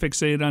 I'm not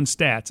fixated on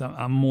stats.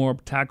 I'm more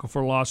tackle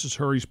for losses,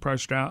 hurries,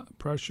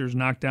 pressures,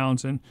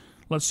 knockdowns, and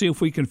let's see if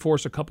we can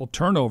force a couple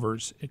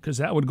turnovers, because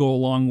that would go a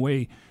long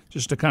way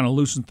just to kind of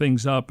loosen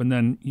things up. And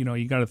then,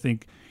 you got to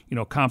think,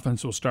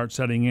 confidence will start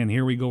setting in.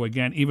 Here we go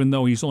again, even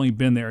though he's only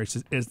been there. As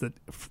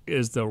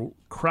the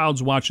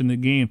crowd's watching the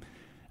game,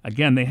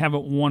 again, they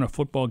haven't won a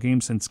football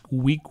game since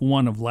week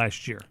 1 of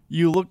last year.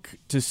 You look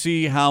to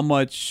see how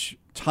much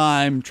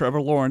time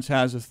Trevor Lawrence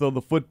has to throw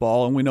the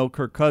football, and we know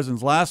Kirk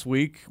Cousins last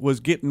week was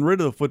getting rid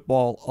of the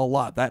football a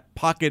lot. That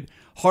pocket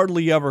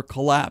hardly ever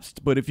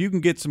collapsed. But if you can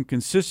get some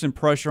consistent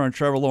pressure on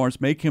Trevor Lawrence,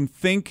 make him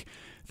think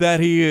that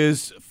he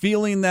is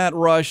feeling that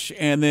rush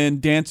and then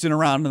dancing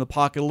around in the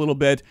pocket a little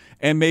bit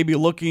and maybe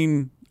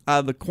looking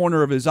out of the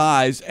corner of his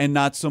eyes and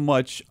not so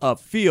much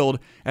upfield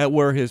at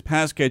where his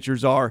pass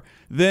catchers are,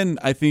 then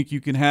I think you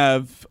can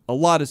have a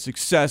lot of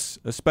success,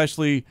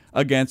 especially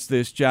against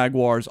this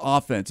Jaguars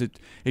offense.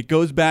 It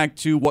goes back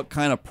to what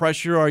kind of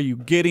pressure are you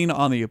getting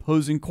on the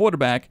opposing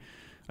quarterback.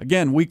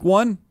 Again, week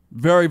 1,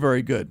 very,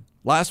 very good.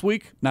 Last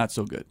week, not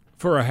so good.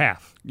 for a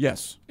half.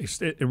 Yes.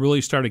 It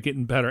really started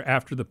getting better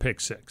after the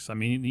pick six. I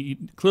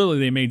mean, clearly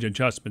they made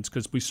adjustments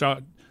because we saw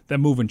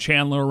them moving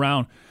Chandler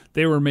around.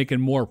 They were making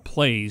more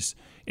plays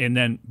and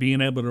then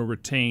being able to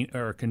retain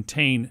or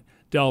contain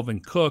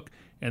Dalvin Cook.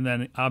 And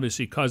then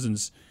obviously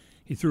Cousins,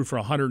 he threw for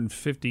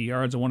 150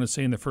 yards. I want to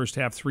say in the first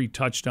half, 3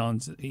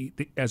 touchdowns.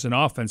 As an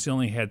offense, he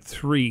only had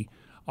 3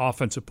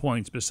 offensive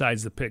points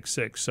besides the pick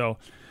six. So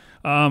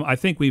I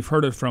think we've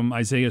heard it from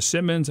Isaiah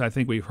Simmons. I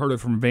think we've heard it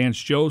from Vance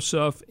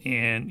Joseph.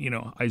 And,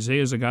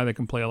 Isaiah's a guy that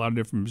can play a lot of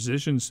different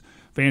positions.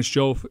 Vance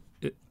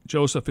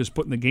Joseph is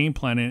putting the game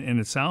plan in, and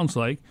it sounds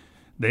like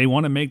they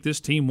want to make this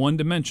team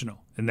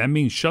one-dimensional. And that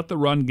means shut the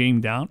run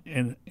game down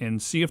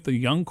and see if the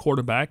young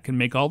quarterback can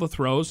make all the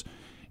throws.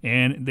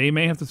 And they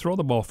may have to throw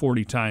the ball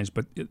 40 times.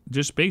 But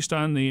just based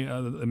on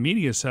the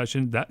media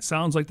session, that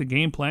sounds like the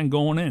game plan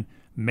going in.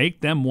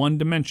 Make them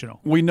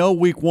one-dimensional. We know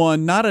week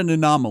 1, not an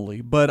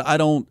anomaly, but I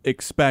don't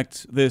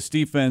expect this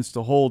defense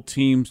to hold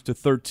teams to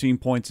 13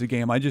 points a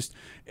game.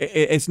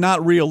 It's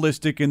not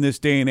realistic in this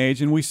day and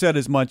age, and we said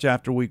as much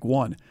after week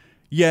 1.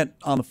 Yet,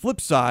 on the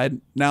flip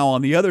side, now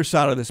on the other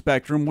side of the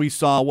spectrum, we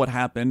saw what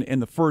happened in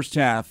the first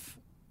half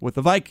with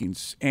the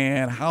Vikings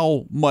and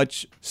how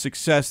much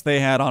success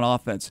they had on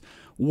offense.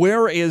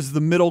 Where is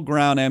the middle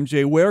ground,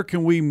 MJ? Where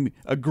can we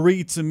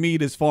agree to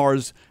meet as far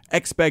as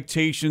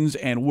expectations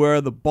and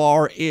where the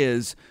bar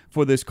is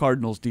for this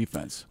Cardinals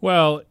defense?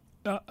 Well,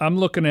 I'm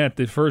looking at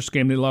the first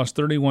game. They lost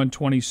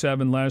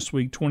 31-27 last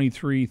week,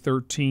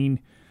 23-13.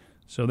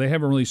 So they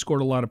haven't really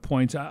scored a lot of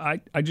points. I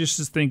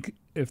just think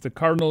if the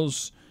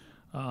Cardinals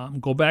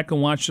go back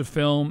and watch the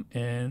film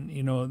and,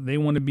 they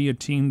want to be a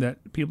team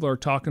that people are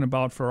talking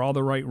about for all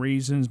the right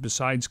reasons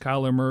besides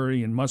Kyler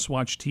Murray and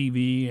must-watch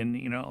TV and,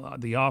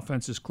 the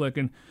offense is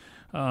clicking.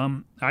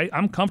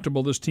 I'm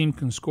comfortable this team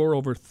can score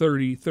over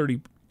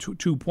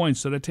 32 points,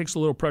 so that takes a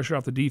little pressure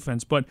off the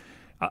defense. But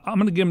I'm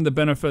going to give them the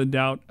benefit of the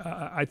doubt.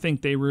 I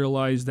think they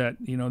realized that,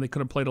 they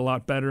could have played a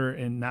lot better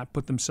and not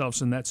put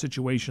themselves in that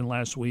situation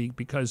last week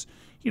because,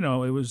 it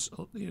was,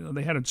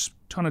 they had a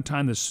ton of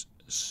time to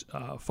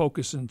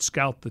focus and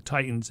scout the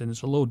Titans, and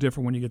it's a little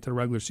different when you get to the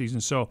regular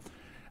season. So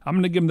I'm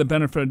going to give them the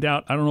benefit of the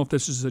doubt. I don't know if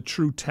this is a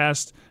true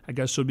test. I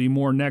guess it'll be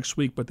more next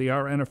week, but they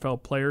are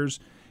NFL players,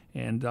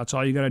 and that's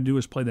all you got to do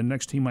is play the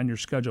next team on your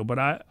schedule. But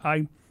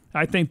I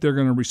think they're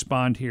going to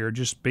respond here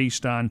just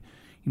based on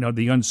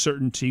the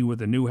uncertainty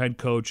with a new head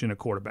coach and a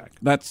quarterback.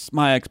 That's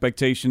my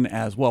expectation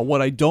as well.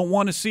 What I don't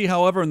want to see,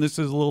 however, and this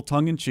is a little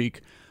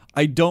tongue-in-cheek,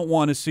 I don't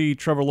want to see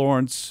Trevor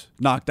Lawrence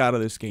knocked out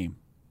of this game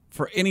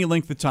for any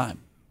length of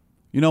time.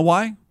 You know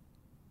why?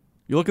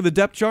 You look at the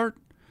depth chart.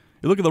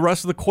 You look at the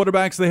rest of the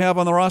quarterbacks they have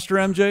on the roster,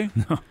 MJ.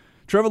 No.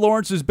 Trevor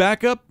Lawrence's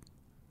backup,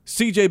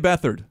 C.J.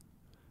 Beathard.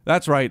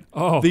 That's right.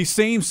 Oh. The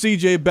same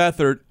C.J.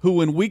 Beathard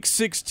who in Week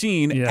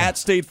 16 at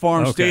State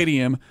Farm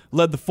Stadium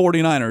led the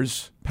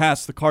 49ers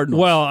past the Cardinals.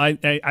 Well, I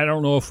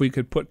don't know if we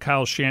could put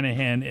Kyle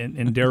Shanahan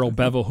and Darrell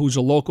Bevell, who's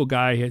a local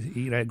guy.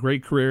 He had a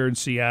great career in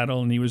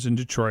Seattle, and he was in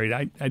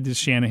Detroit. I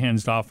just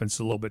Shanahan's offense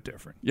is a little bit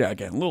different. Yeah,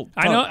 again, a little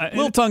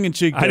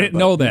tongue-in-cheek there. I didn't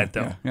know that,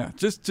 though. Yeah.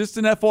 Just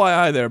an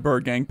FYI there,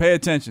 Bird Gang. Pay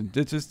attention.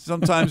 It's just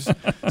sometimes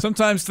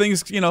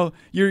things,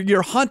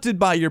 you're hunted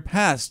by your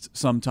past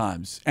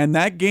sometimes. And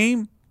that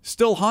game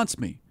still haunts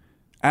me,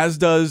 as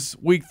does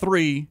Week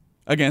 3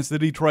 against the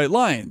Detroit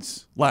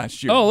Lions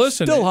last year. Oh,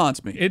 listen. Still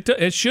haunts me.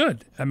 It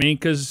should. I mean,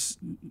 because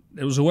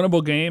it was a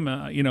winnable game.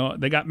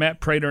 They got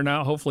Matt Prater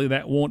now. Hopefully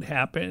that won't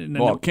happen. And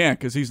then it can't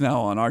because he's now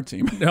on our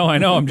team. No, I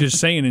know. I'm just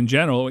saying in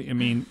general. I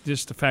mean,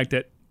 just the fact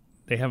that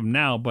they have him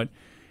now.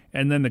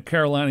 And then the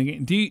Carolina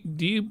game.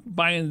 Do you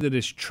buy into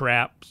this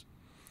trap?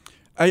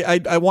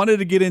 I wanted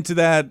to get into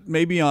that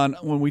maybe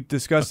when we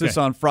discuss this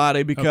on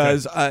Friday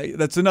because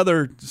that's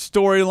another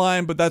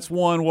storyline, but that's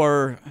one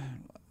where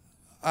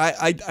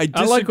I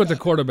like what the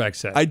quarterback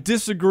said. I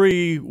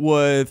disagree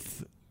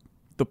with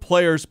the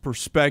player's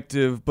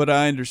perspective, but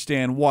I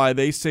understand why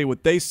they say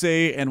what they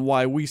say and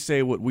why we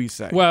say what we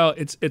say. Well,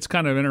 it's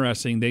kind of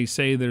interesting. They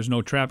say there's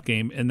no trap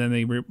game, and then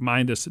they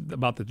remind us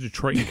about the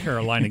Detroit and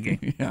Carolina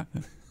game. Yeah.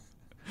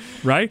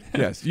 Right?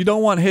 Yes. You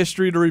don't want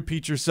history to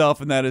repeat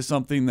yourself, and that is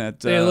something that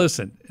hey,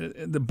 listen,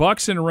 the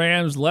Bucs and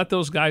Rams, let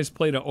those guys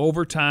play to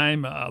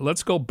overtime.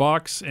 Let's go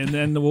Bucs, and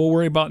then we'll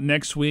worry about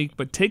next week.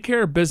 But take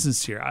care of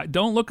business here.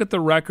 Don't look at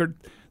the record.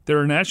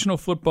 They're a national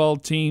football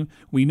team.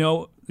 We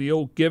know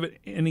you'll give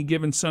it any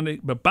given Sunday,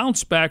 but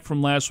bounce back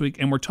from last week,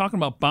 and we're talking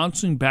about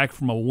bouncing back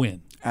from a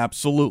win.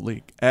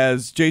 Absolutely.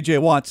 As J.J.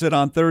 Watt said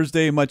on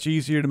Thursday, much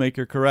easier to make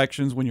your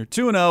corrections when you're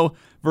 2-0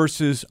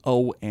 versus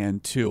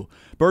 0-2.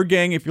 Bird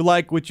Gang, if you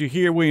like what you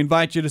hear, we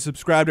invite you to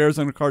subscribe to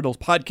Arizona Cardinals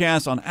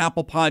podcast on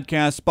Apple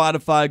Podcasts,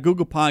 Spotify,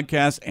 Google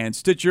Podcasts, and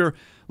Stitcher.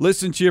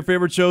 Listen to your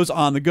favorite shows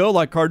on the go,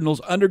 like Cardinals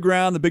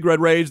Underground, The Big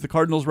Red Rage, the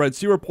Cardinals Red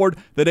Sea Report,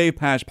 the Dave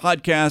Pasch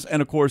Podcast,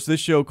 and, of course,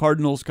 this show,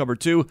 Cardinals Cover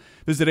 2.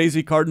 Visit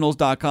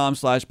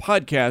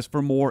azcardinals.com/podcast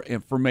for more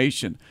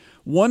information.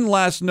 One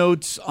last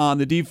note on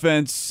the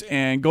defense,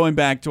 and going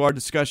back to our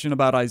discussion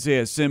about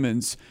Isaiah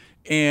Simmons,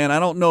 and I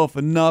don't know if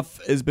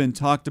enough has been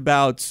talked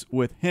about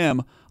with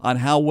him on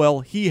how well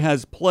he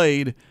has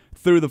played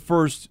through the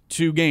first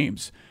 2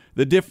 games.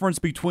 The difference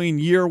between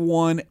year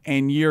 1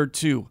 and year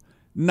 2,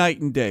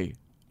 night and day,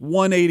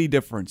 180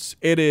 difference.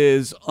 It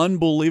is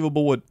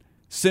unbelievable what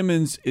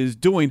Simmons is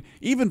doing,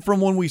 even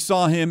from when we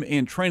saw him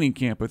in training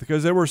camp,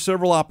 because there were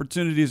several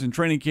opportunities in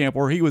training camp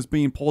where he was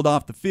being pulled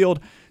off the field,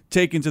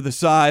 taken to the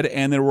side,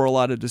 and there were a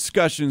lot of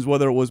discussions,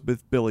 whether it was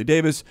with Billy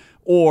Davis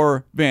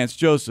or Vance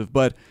Joseph.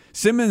 But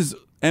Simmons,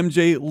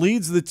 MJ,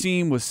 leads the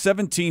team with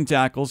 17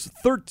 tackles,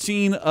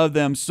 13 of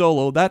them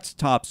solo. That's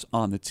tops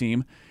on the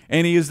team.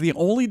 And he is the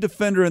only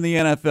defender in the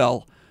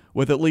NFL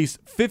with at least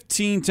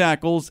 15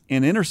 tackles,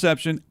 an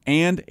interception,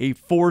 and a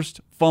forced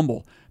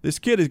fumble. This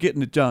kid is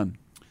getting it done.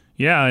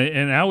 Yeah,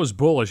 and I was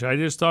bullish. I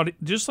just thought,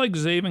 just like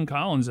Zaven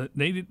Collins,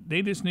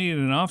 they just needed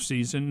an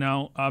offseason.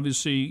 Now,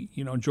 obviously,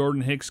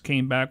 Jordan Hicks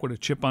came back with a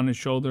chip on his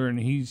shoulder, and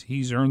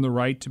he's earned the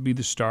right to be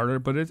the starter.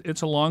 But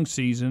it's a long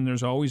season.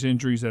 There's always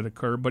injuries that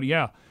occur. But,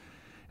 yeah,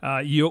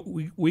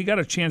 we got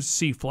a chance to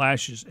see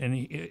flashes.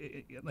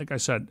 And, like I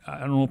said,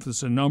 I don't know if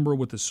it's a number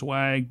with the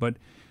swag, but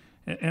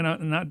and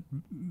I'm not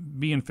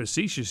being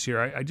facetious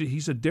here.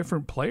 He's a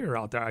different player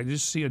out there. I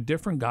just see a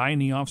different guy in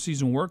the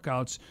offseason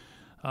workouts.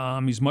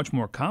 He's much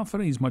more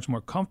confident. He's much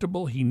more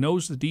comfortable. He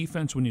knows the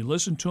defense. When you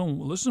listen to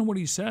him, listen to what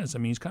he says. I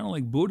mean, he's kind of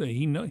like Buddha.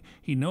 He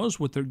knows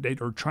what they're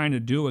trying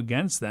to do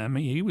against them.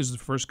 He was the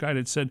first guy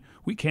that said,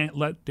 we can't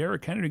let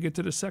Derrick Henry get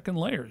to the second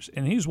layers.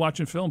 And he was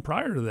watching film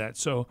prior to that.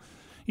 So,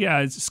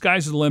 yeah,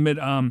 sky's the limit.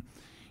 I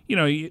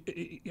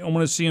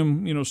want to see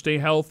him, stay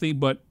healthy,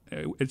 but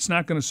it's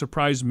not going to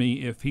surprise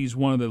me if he's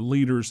one of the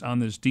leaders on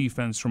this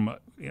defense from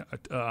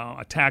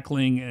a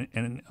tackling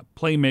and a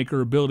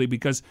playmaker ability,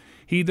 because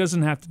he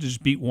doesn't have to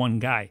just beat one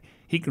guy.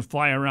 He can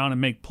fly around and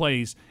make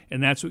plays,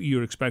 and that's what you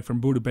would expect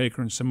from Budda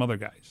Baker and some other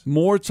guys.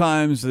 More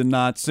times than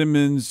not,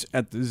 Simmons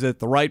is at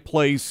the right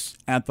place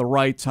at the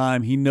right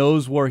time. He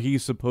knows where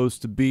he's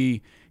supposed to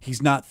be.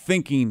 He's not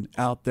thinking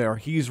out there.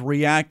 He's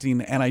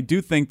reacting, and I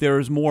do think there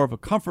is more of a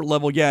comfort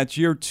level. Yeah, it's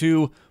year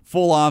 2,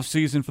 full off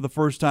season for the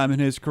first time in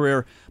his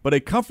career, but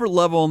a comfort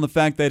level in the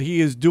fact that he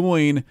is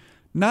doing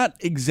not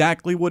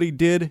exactly what he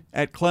did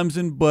at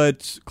Clemson,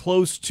 but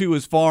close to,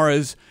 as far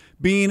as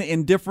being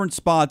in different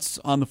spots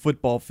on the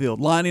football field,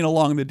 lining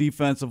along the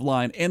defensive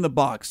line, in the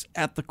box,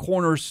 at the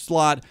corner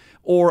slot,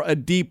 or a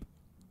deep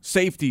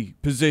safety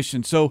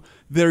position. So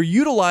they're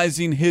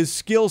utilizing his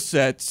skill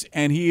sets,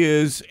 and he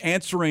is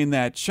answering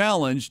that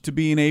challenge to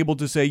being able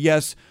to say,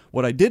 yes,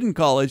 what I did in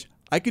college,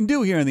 I can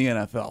do here in the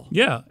NFL.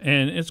 Yeah,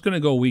 and it's going to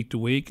go week to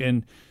week,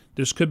 and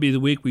this could be the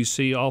week we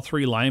see all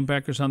 3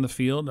 linebackers on the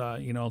field.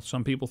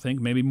 Some people think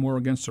maybe more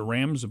against the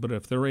Rams, but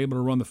if they're able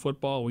to run the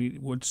football,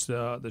 what's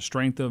the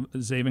strength of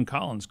Zaven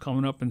Collins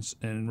coming up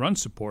and run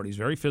support? He's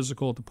very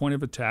physical at the point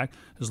of attack,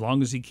 as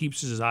long as he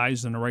keeps his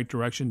eyes in the right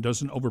direction,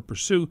 doesn't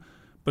over-pursue.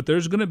 But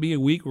there's going to be a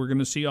week we're going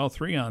to see all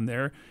 3 on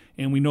there,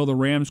 and we know the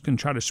Rams can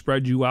try to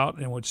spread you out,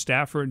 and with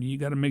Stafford, you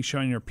got to make sure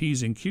on your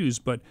P's and Q's.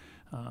 But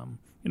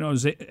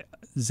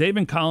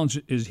Zaven Collins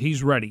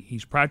he's ready.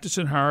 He's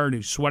practicing hard.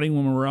 He's sweating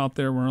when we're out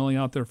there. We're only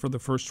out there for the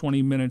first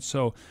 20 minutes,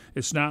 so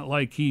it's not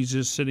like he's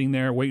just sitting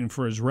there waiting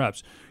for his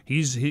reps.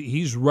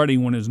 He's ready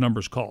when his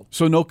number's called.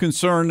 So no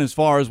concern as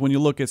far as when you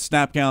look at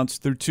snap counts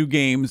through 2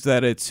 games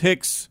that it's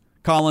Hicks,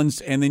 Collins,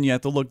 and then you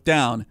have to look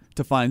down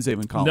to find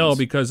Zaven Collins. No,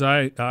 because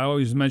I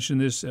always mention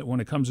this when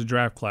it comes to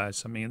draft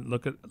class. I mean,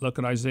 look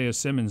at Isaiah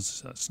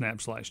Simmons'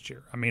 snaps last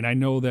year. I mean, I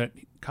know that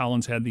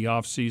Collins had the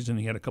offseason.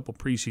 He had a couple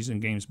preseason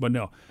games, but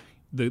no.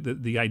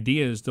 The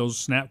idea is those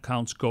snap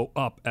counts go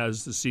up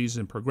as the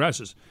season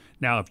progresses.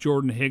 Now, if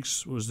Jordan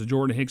Hicks was the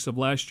Jordan Hicks of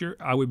last year,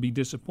 I would be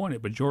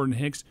disappointed. But Jordan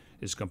Hicks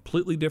is a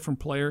completely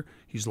different player.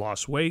 He's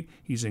lost weight.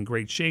 He's in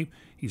great shape.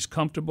 He's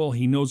comfortable.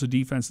 He knows the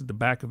defense at the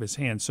back of his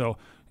hand. So,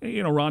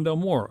 Rondale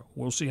Moore,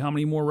 we'll see how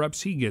many more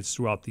reps he gets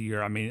throughout the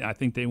year. I mean, I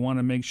think they want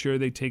to make sure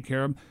they take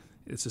care of him.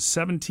 It's a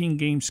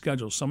 17-game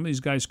schedule. Some of these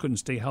guys couldn't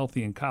stay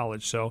healthy in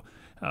college. So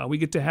we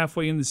get to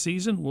halfway in the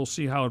season. We'll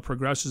see how it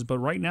progresses. But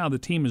right now the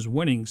team is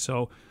winning.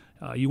 So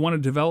you want to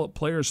develop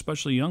players,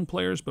 especially young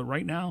players. But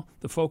right now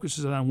the focus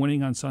is on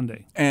winning on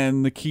Sunday.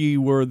 And the key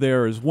word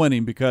there is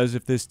winning, because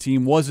if this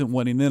team wasn't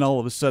winning, then all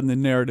of a sudden the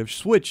narrative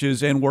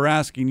switches. And we're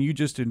asking, you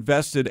just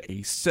invested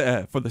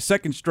for the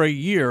second straight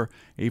year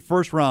a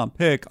first-round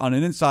pick on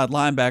an inside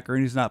linebacker,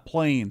 and he's not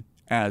playing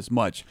as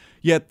much.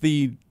 Yet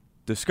the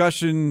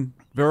discussion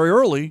very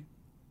early,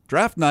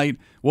 draft night,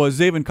 was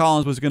Zaven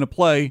Collins was going to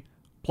play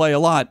a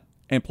lot,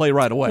 and play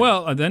right away.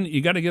 Well, then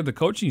you got to give the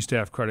coaching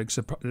staff credit.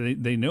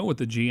 They know what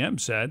the GM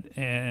said,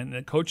 and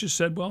the coaches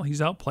said, well,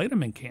 he's outplayed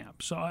him in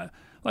camp. So,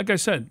 like I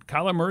said,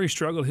 Kyler Murray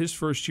struggled his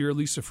first year, at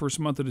least the first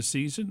month of the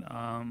season.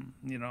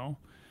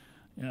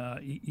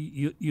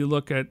 You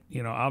look at,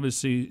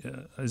 obviously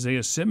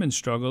Isaiah Simmons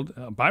struggled.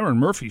 Byron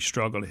Murphy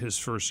struggled his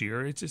first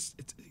year. It's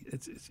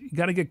you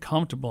got to get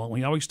comfortable. And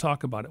we always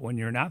talk about it. When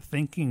you're not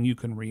thinking, you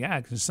can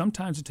react. And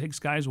sometimes it takes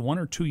guys 1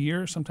 or 2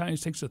 years. Sometimes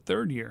it takes a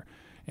third year.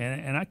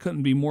 And I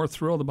couldn't be more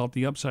thrilled about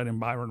the upside in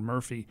Byron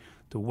Murphy,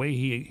 the way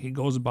he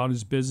goes about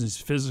his business,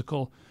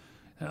 physical.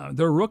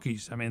 They're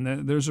rookies. I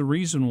mean, there's a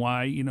reason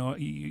why you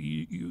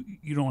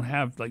don't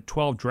have like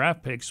 12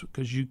 draft picks,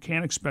 because you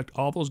can't expect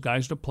all those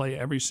guys to play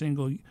every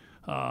single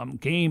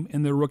game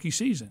in their rookie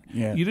season.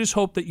 Yeah. You just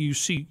hope that you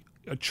see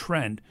a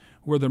trend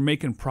where they're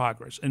making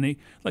progress. And they,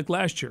 like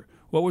last year,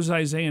 what was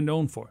Isaiah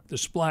known for? The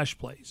splash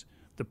plays,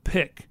 the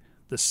pick,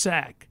 the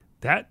sack.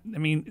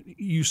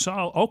 You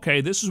saw,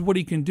 okay, this is what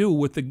he can do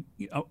with a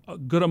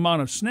good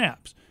amount of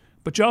snaps.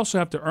 But you also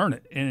have to earn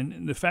it.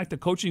 And the fact that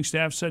coaching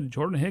staff said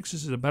Jordan Hicks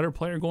is a better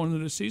player going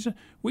into the season,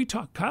 we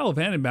talked. Kyle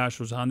Vandenbosch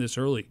was on this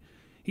early.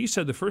 He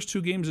said the first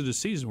 2 games of the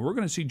season, we're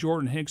going to see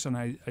Jordan Hicks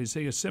and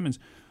Isaiah Simmons.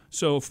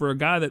 So for a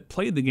guy that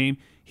played the game,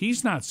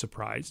 he's not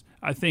surprised.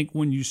 I think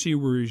when you see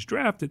where he's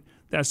drafted,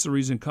 that's the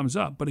reason it comes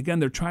up. But again,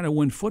 they're trying to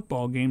win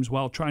football games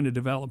while trying to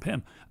develop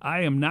him. I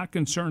am not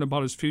concerned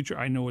about his future.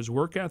 I know his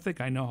work ethic.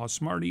 I know how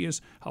smart he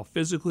is, how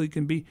physical he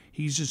can be.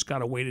 He's just got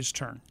to wait his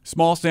turn.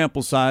 Small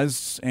sample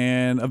size,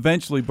 and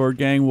eventually Bird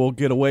Gang will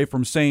get away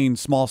from saying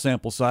small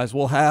sample size.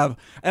 We'll have,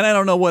 and I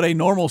don't know what a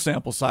normal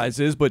sample size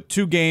is, but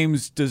 2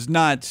 games does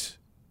not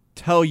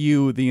tell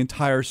you the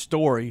entire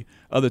story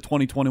of the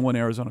 2021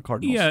 Arizona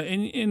Cardinals. Yeah,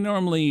 and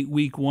normally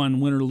week 1,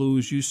 win or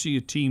lose, you see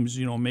teams,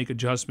 make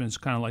adjustments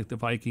kind of like the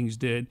Vikings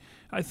did.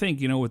 I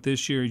think, with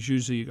this year, it's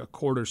usually a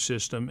quarter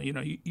system.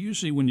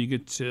 Usually when you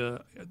get to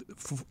at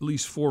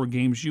least 4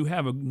 games, you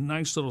have a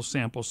nice little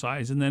sample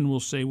size, and then we'll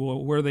say,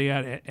 well, where are they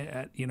at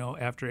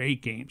after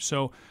 8 games?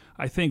 So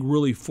I think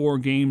really 4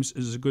 games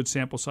is a good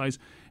sample size,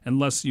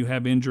 unless you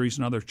have injuries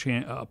and other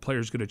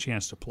players get a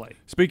chance to play.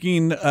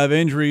 Speaking of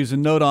injuries,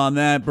 and note on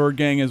that, Bird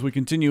Gang, as we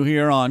continue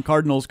here on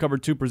Cardinals Cover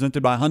 2,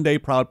 presented by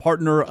Hyundai, proud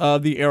partner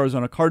of the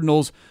Arizona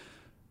Cardinals.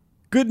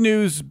 Good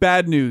news,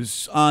 bad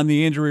news on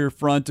the injury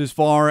front as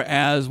far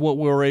as what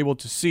we were able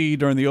to see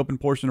during the open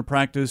portion of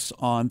practice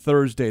on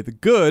Thursday. The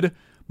good,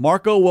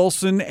 Marco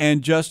Wilson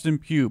and Justin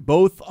Pugh,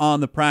 both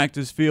on the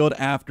practice field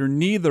after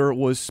neither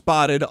was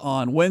spotted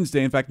on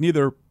Wednesday. In fact,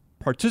 neither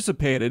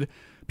participated.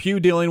 Pugh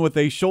dealing with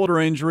a shoulder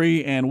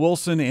injury and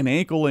Wilson an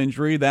ankle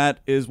injury. That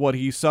is what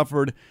he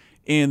suffered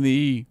in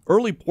the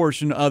early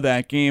portion of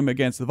that game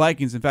against the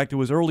Vikings. In fact, it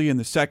was early in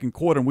the second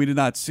quarter, and we did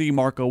not see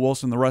Marco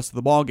Wilson the rest of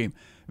the ballgame.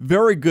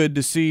 Very good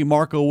to see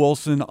Marco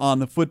Wilson on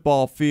the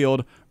football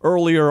field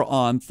earlier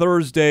on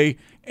Thursday,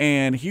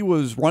 and he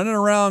was running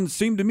around,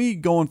 seemed to me,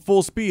 going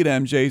full speed,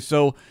 MJ.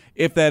 So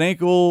if that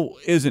ankle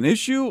is an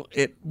issue,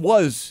 it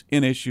was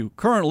an issue.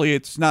 Currently,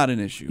 it's not an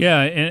issue.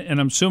 Yeah, and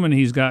I'm assuming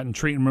he's gotten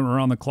treatment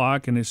around the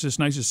clock, and it's just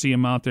nice to see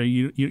him out there.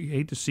 You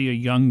hate to see a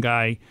young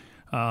guy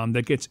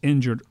that gets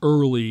injured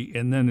early,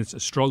 and then it's a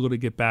struggle to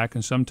get back.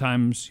 And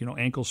sometimes,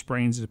 ankle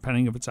sprains,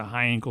 depending if it's a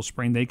high ankle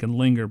sprain, they can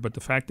linger. But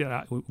the fact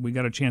that we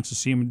got a chance to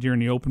see him during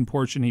the open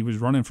portion, he was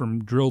running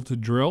from drill to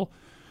drill.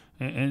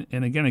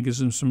 And again, it gives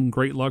him some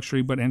great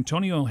luxury. But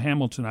Antonio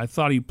Hamilton, I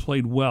thought he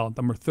played well.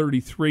 Number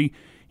 33,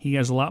 he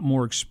has a lot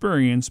more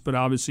experience, but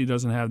obviously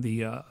doesn't have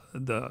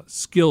the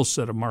skill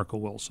set of Marco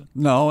Wilson.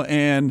 No,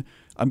 and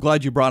I'm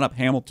glad you brought up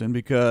Hamilton,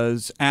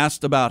 because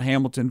asked about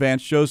Hamilton,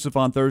 Vance Joseph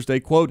on Thursday,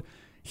 quote,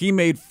 "He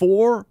made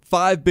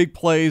 4-5 big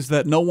plays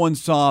that no one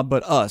saw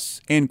but us,"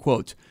 end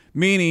quote.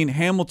 Meaning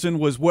Hamilton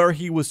was where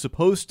he was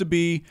supposed to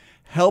be,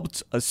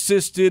 helped,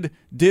 assisted,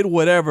 did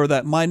whatever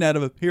that might not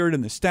have appeared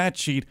in the stat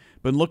sheet.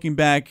 But looking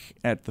back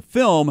at the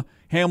film,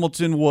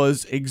 Hamilton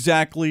was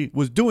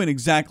doing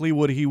exactly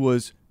what he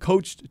was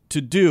coached to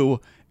do,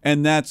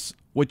 and that's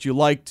what you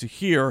like to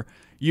hear.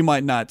 You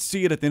might not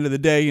see it at the end of the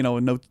day,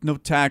 no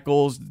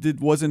tackles,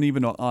 wasn't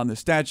even on the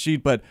stat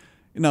sheet, but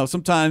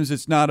sometimes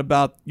it's not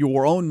about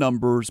your own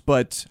numbers,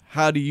 but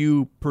how do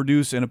you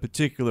produce in a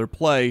particular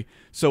play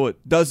so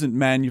it doesn't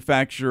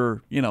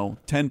manufacture,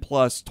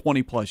 10-plus,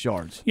 20-plus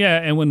yards. Yeah,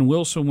 and when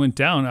Wilson went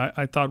down,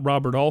 I thought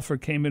Robert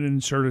Alford came in and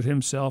inserted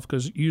himself,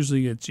 because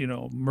usually it's,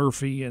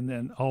 Murphy and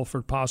then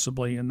Alford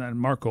possibly and then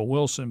Marco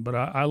Wilson. But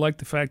I like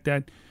the fact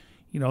that,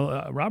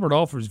 Robert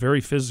Alford is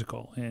very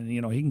physical, and, he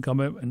can come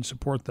up and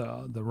support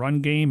the run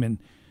game, and,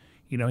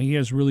 he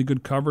has really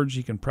good coverage.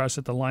 He can press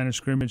at the line of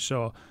scrimmage,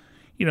 so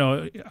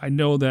I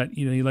know that,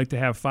 you like to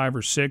have 5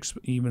 or 6,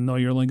 even though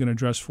you're only going to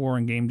dress 4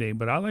 on game day.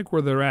 But I like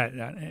where they're at.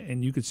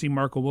 And you can see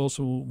Marco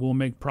Wilson will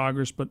make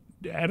progress. But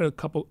add a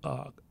couple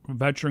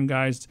veteran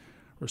guys,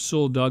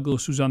 Rasul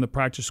Douglas, who's on the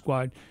practice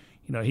squad.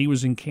 He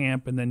was in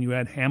camp. And then you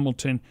add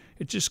Hamilton.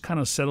 It just kind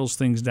of settles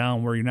things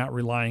down where you're not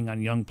relying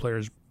on young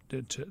players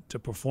to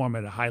perform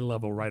at a high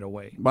level right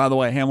away. By the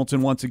way,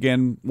 Hamilton, once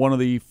again, one of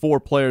the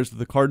 4 players that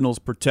the Cardinals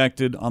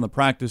protected on the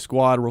practice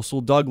squad. Rasul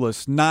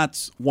Douglas,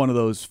 not one of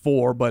those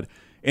 4, but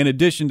in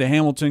addition to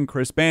Hamilton,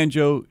 Chris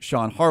Banjo,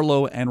 Sean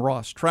Harlow, and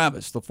Ross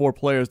Travis, the 4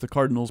 players the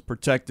Cardinals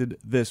protected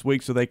this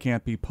week so they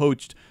can't be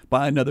poached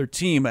by another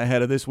team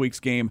ahead of this week's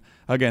game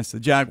against the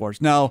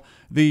Jaguars. Now,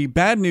 the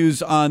bad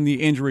news on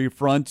the injury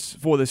front,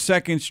 for the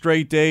second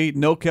straight day,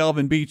 no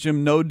Kelvin Beachum,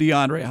 no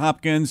DeAndre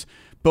Hopkins.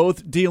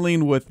 both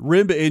dealing with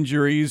rib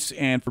injuries,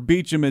 and for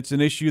Beachum, it's an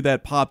issue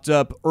that popped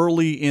up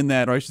early in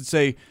that, or I should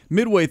say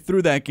midway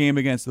through that game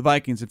against the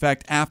Vikings. In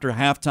fact, after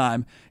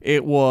halftime,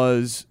 it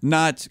was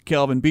not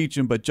Kelvin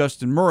Beachum, but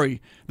Justin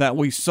Murray that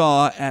we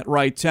saw at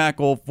right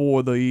tackle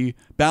for the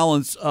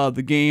balance of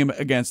the game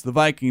against the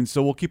Vikings.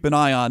 So we'll keep an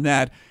eye on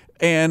that.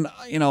 And,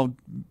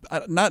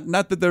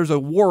 not that there's a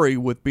worry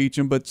with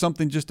Beachum, but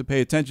something just to pay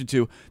attention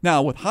to.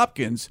 Now, with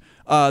Hopkins,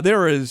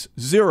 there is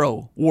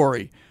zero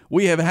worry.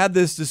 We have had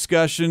this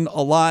discussion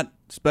a lot,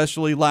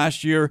 especially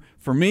last year.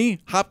 For me,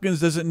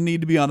 Hopkins doesn't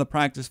need to be on the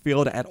practice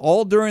field at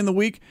all during the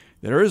week.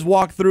 There is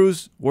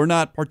walkthroughs. We're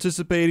not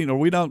participating, or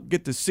we don't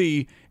get to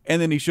see,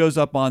 and then he shows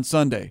up on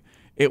Sunday.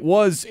 It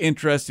was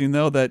interesting,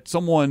 though, that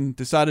someone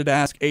decided to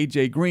ask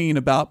A.J. Green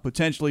about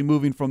potentially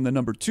moving from the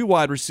number 2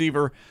 wide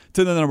receiver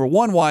to the number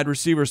 1 wide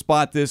receiver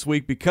spot this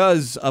week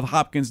because of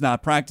Hopkins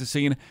not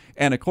practicing.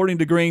 And according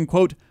to Green,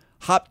 quote,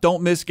 "Hop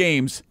don't miss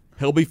games.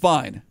 He'll be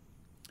fine."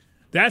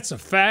 That's a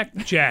fact,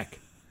 Jack.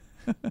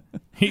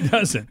 He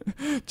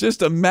doesn't.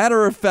 Just a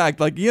matter of fact.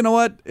 Like, you know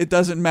what? It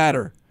doesn't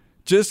matter.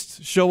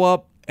 Just show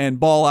up and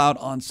ball out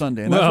on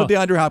Sunday. And that's what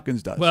DeAndre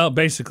Hopkins does. Well,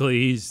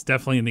 basically, he's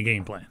definitely in the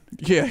game plan.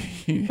 Yeah.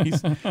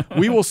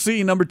 We will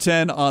see number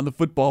 10 on the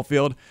football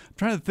field. I'm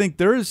trying to think.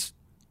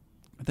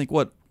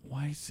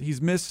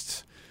 He's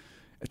missed.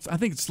 I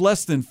think it's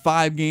less than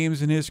 5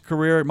 games in his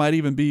career. It might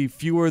even be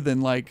fewer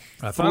than like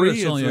 3. I thought it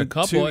was only a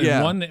couple. 2,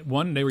 yeah.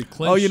 One they were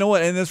clinched. Oh, you know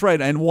what? And that's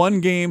right. And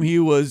one game he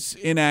was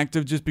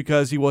inactive just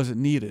because he wasn't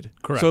needed.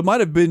 Correct. So it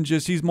might have been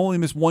just he's only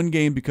missed 1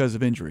 game because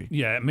of injury.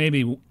 Yeah,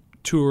 maybe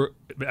 2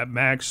 at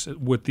max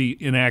with the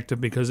inactive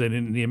because they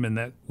didn't need him in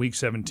that Week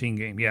 17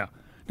 game. Yeah.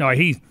 No,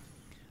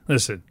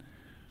 listen,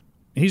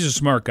 he's a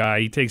smart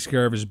guy. He takes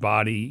care of his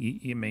body.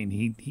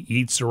 He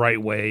eats the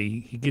right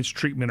way. He gets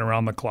treatment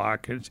around the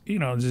clock. It's,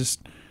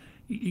 just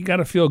you got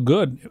to feel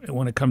good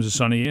when it comes to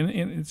Sunday. And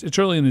it's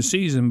early in the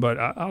season, but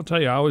I'll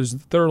tell you, I was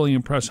thoroughly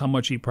impressed how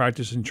much he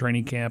practiced in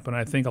training camp, and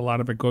I think a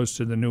lot of it goes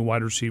to the new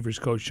wide receivers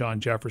coach, Sean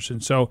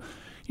Jefferson. So,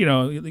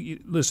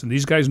 listen,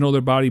 these guys know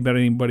their body better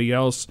than anybody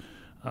else.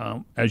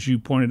 As you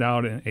pointed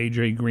out, and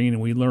A.J. Green,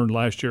 and we learned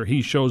last year,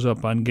 he shows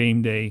up on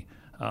game day.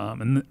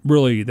 And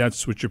really,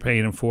 that's what you're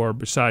paying him for,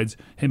 besides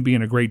him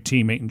being a great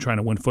teammate and trying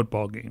to win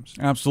football games.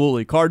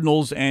 Absolutely.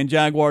 Cardinals and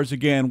Jaguars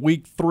again,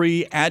 Week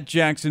 3 at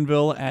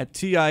Jacksonville at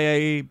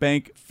TIAA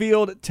Bank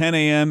Field. 10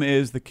 a.m.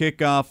 is the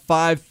kickoff.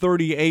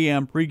 5:30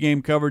 a.m.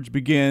 pregame coverage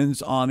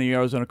begins on the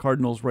Arizona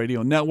Cardinals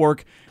radio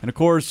network. And, of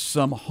course,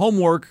 some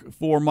homework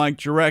for Mike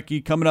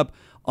Jurecki coming up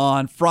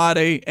on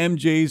Friday.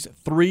 MJ's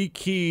 3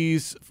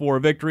 keys for a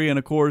victory, and,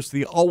 of course,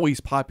 the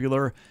always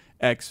popular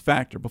X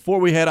Factor. Before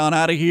we head on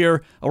out of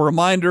here, a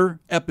reminder,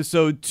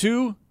 episode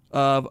 2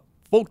 of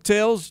Folk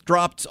Tales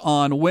dropped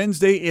on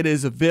Wednesday. It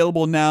is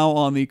available now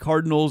on the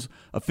Cardinals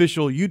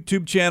official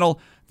YouTube channel.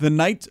 The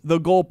Night the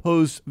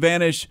Goalposts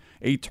Vanish,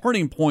 a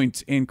turning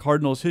point in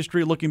Cardinals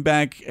history, looking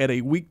back at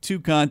a Week 2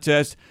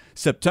 contest,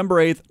 September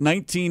 8th,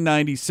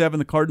 1997.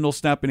 The Cardinals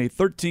snapping a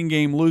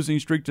 13-game losing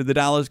streak to the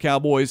Dallas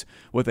Cowboys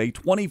with a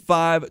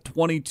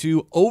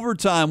 25-22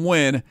 overtime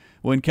win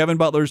when Kevin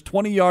Butler's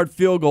 20-yard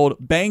field goal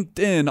banked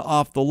in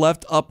off the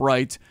left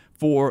upright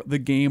for the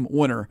game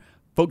winner.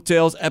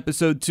 Folktales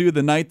Episode 2,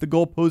 The Night the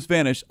Goalposts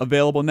Vanish,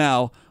 available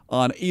now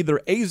on either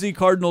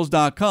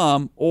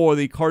azcardinals.com or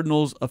the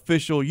Cardinals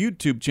official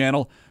YouTube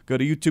channel. Go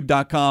to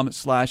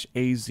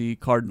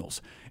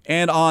youtube.com/azcardinals.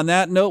 And on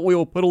that note, we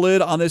will put a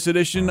lid on this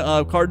edition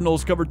of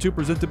Cardinals Cover 2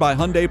 presented by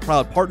Hyundai,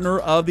 proud partner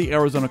of the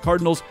Arizona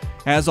Cardinals.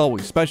 As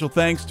always, special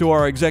thanks to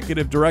our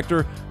executive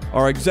director,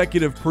 our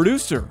executive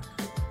producer,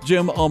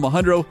 Jim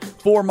Omahundro.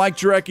 For Mike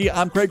Jurecki,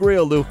 I'm Craig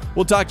Riolu.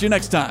 We'll talk to you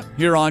next time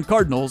here on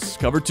Cardinals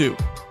Cover 2.